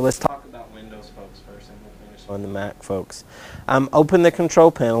 So let's talk about Windows folks first, and we'll finish on the Mac folks. Open the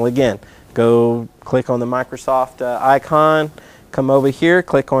control panel again. Go click on the Microsoft icon. Come over here,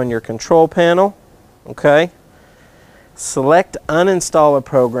 click on your control panel. Okay. Select uninstall a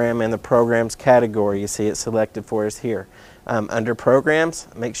program in the programs category. You see it selected for us here. Under Programs,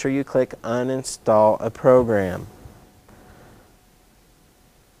 make sure you click Uninstall a Program.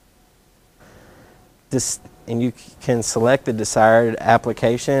 And you can select the desired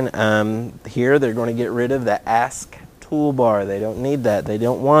application. Here they're going to get rid of the Ask toolbar. They don't need that. They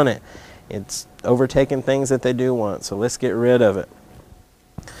don't want it. It's overtaking things that they do want. So let's get rid of it.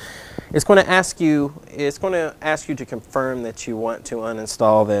 It's going to ask you to confirm that you want to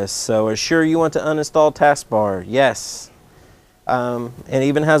uninstall this. So assure you want to uninstall taskbar. Yes. It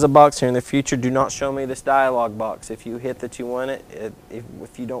even has a box here in the future. Do not show me this dialog box. If you hit that you want it,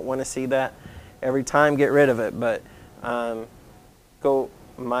 if you don't want to see that every time, get rid of it. But in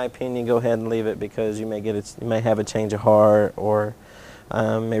my opinion, go ahead and leave it, because you may have a change of heart, or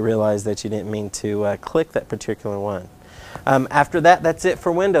may realize that you didn't mean to click that particular one. After that, that's it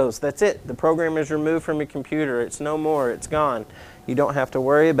for Windows. That's it. The program is removed from your computer. It's no more. It's gone. You don't have to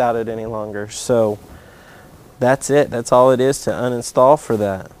worry about it any longer. So that's it. That's all it is to uninstall for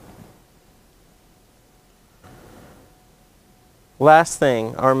that. Last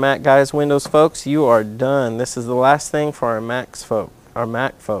thing, our Mac guys, Windows folks, you are done. This is the last thing for our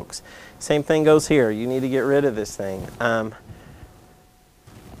Mac folks. Same thing goes here. You need to get rid of this thing.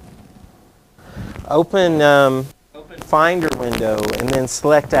 Open Finder window and then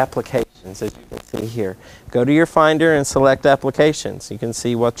select Applications, as you can see here. Go to your Finder and select Applications. You can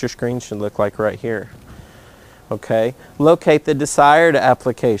see what your screen should look like right here. Okay. Locate the desired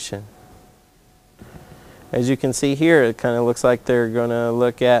application. As you can see here, it kind of looks like they're going to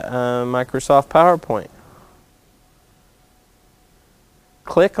look at Microsoft PowerPoint.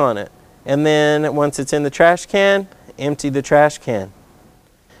 Click on it, and then once it's in the trash can, empty the trash can.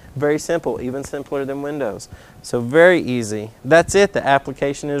 Very simple, even simpler than Windows. So very easy. That's it. The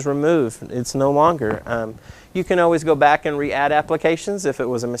application is removed. It's no longer. You can always go back and re-add applications if it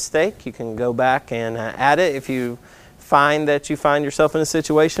was a mistake. You can go back and add it if you find that you find yourself in a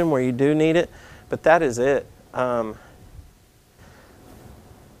situation where you do need it. But that is it. That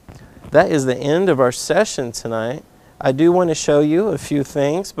is the end of our session tonight. I do want to show you a few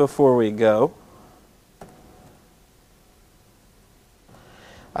things before we go.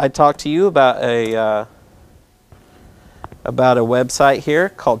 I talked to you about a website here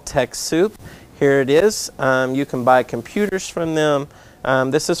called TechSoup. Here it is. You can buy computers from them.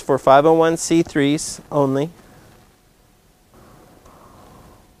 This is for 501c3s only.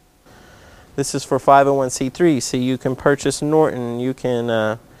 This is for 501c3s. So you can purchase Norton. You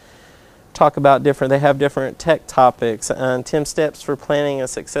can talk about they have different tech topics. 10 steps for planning a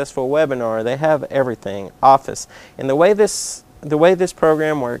successful webinar. They have everything. Office. And the way this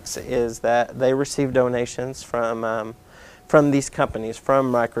program works is that they receive donations from these companies,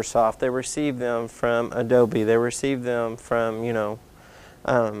 from Microsoft. They receive them from Adobe. They receive them from,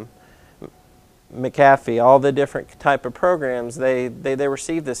 McAfee, all the different type of programs. They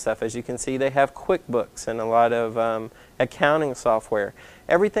receive this stuff. As you can see, they have QuickBooks and a lot of accounting software.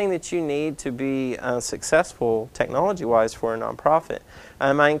 Everything that you need to be successful technology-wise for a nonprofit.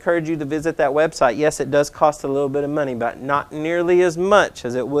 I encourage you to visit that website. Yes, it does cost a little bit of money, but not nearly as much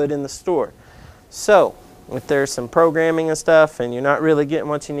as it would in the store. So, if there's some programming and stuff and you're not really getting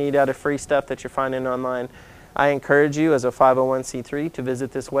what you need out of free stuff that you're finding online, I encourage you as a 501c3 to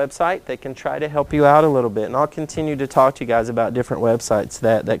visit this website. They can try to help you out a little bit. And I'll continue to talk to you guys about different websites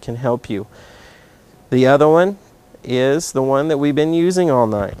that can help you. The other one is the one that we've been using all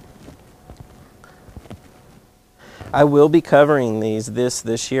night. I will be covering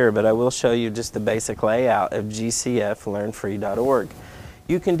this year, but I will show you just the basic layout of gcflearnfree.org.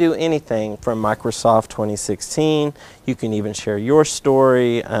 You can do anything from Microsoft 2016. You can even share your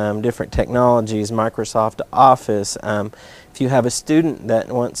story, different technologies, Microsoft Office. If you have a student that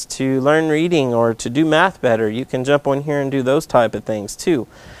wants to learn reading or to do math better, you can jump on here and do those type of things too.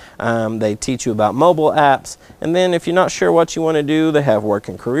 They teach you about mobile apps. And then if you're not sure what you want to do, they have work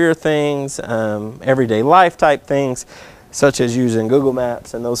and career things, everyday life type things, such as using Google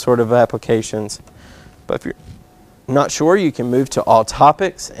Maps and those sort of applications. But if you're not sure, you can move to all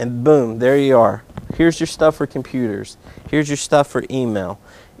topics, and boom, there you are. Here's your stuff for computers. Here's your stuff for email.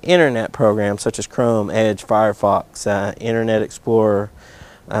 Internet programs such as Chrome, Edge, Firefox, Internet Explorer.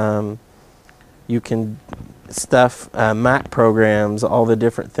 You can stuff Mac programs, all the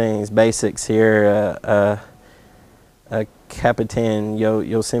different things, basics here, Capitan,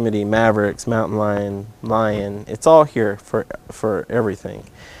 Yosemite, Mavericks, Mountain Lion. It's all here for everything.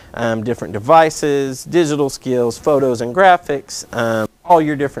 Different devices, digital skills, photos and graphics, all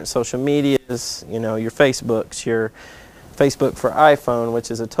your different social medias, your Facebooks, your Facebook for iPhone, which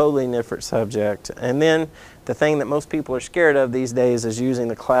is a totally different subject. And then the thing that most people are scared of these days is using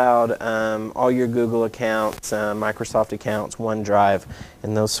the cloud, all your Google accounts, Microsoft accounts, OneDrive,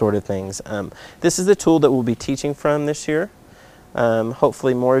 and those sort of things. This is the tool that we'll be teaching from this year.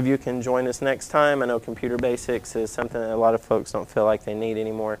 Hopefully more of you can join us next time. I know computer basics is something that a lot of folks don't feel like they need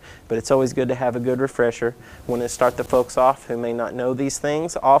anymore, but it's always good to have a good refresher. We want to start the folks off who may not know these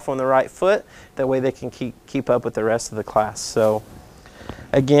things off on the right foot. That way they can keep up with the rest of the class. So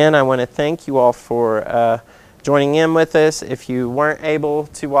again, I want to thank you all for joining in with us. If you weren't able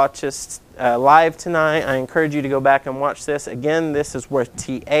to watch us live tonight, I encourage you to go back and watch this. Again, this is worth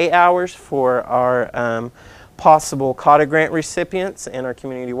TA hours for our possible COTA grant recipients and our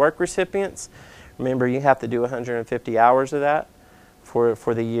community work recipients. Remember, you have to do 150 hours of that for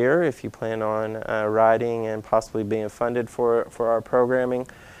the year if you plan on riding and possibly being funded for our programming.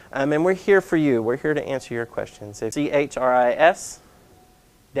 And we're here for you. We're here to answer your questions. It's CHRIS-Welch,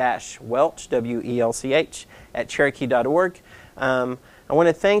 W-E-L-C-H, at Cherokee.org. I want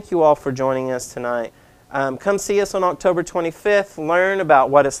to thank you all for joining us tonight. Come see us on October 25th. Learn about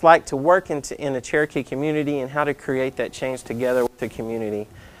what it's like to work in a Cherokee community and how to create that change together with the community.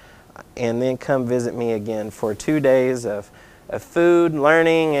 And then come visit me again for 2 days of food,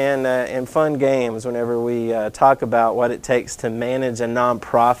 learning, and fun games whenever we talk about what it takes to manage a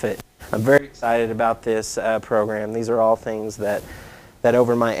nonprofit. I'm very excited about this program. These are all things that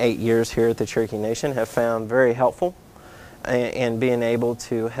over my 8 years here at the Cherokee Nation have found very helpful. And being able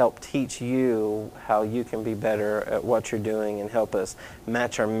to help teach you how you can be better at what you're doing and help us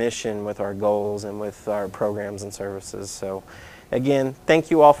match our mission with our goals and with our programs and services. So again, thank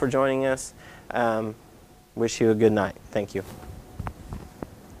you all for joining us. Wish you a good night. Thank you.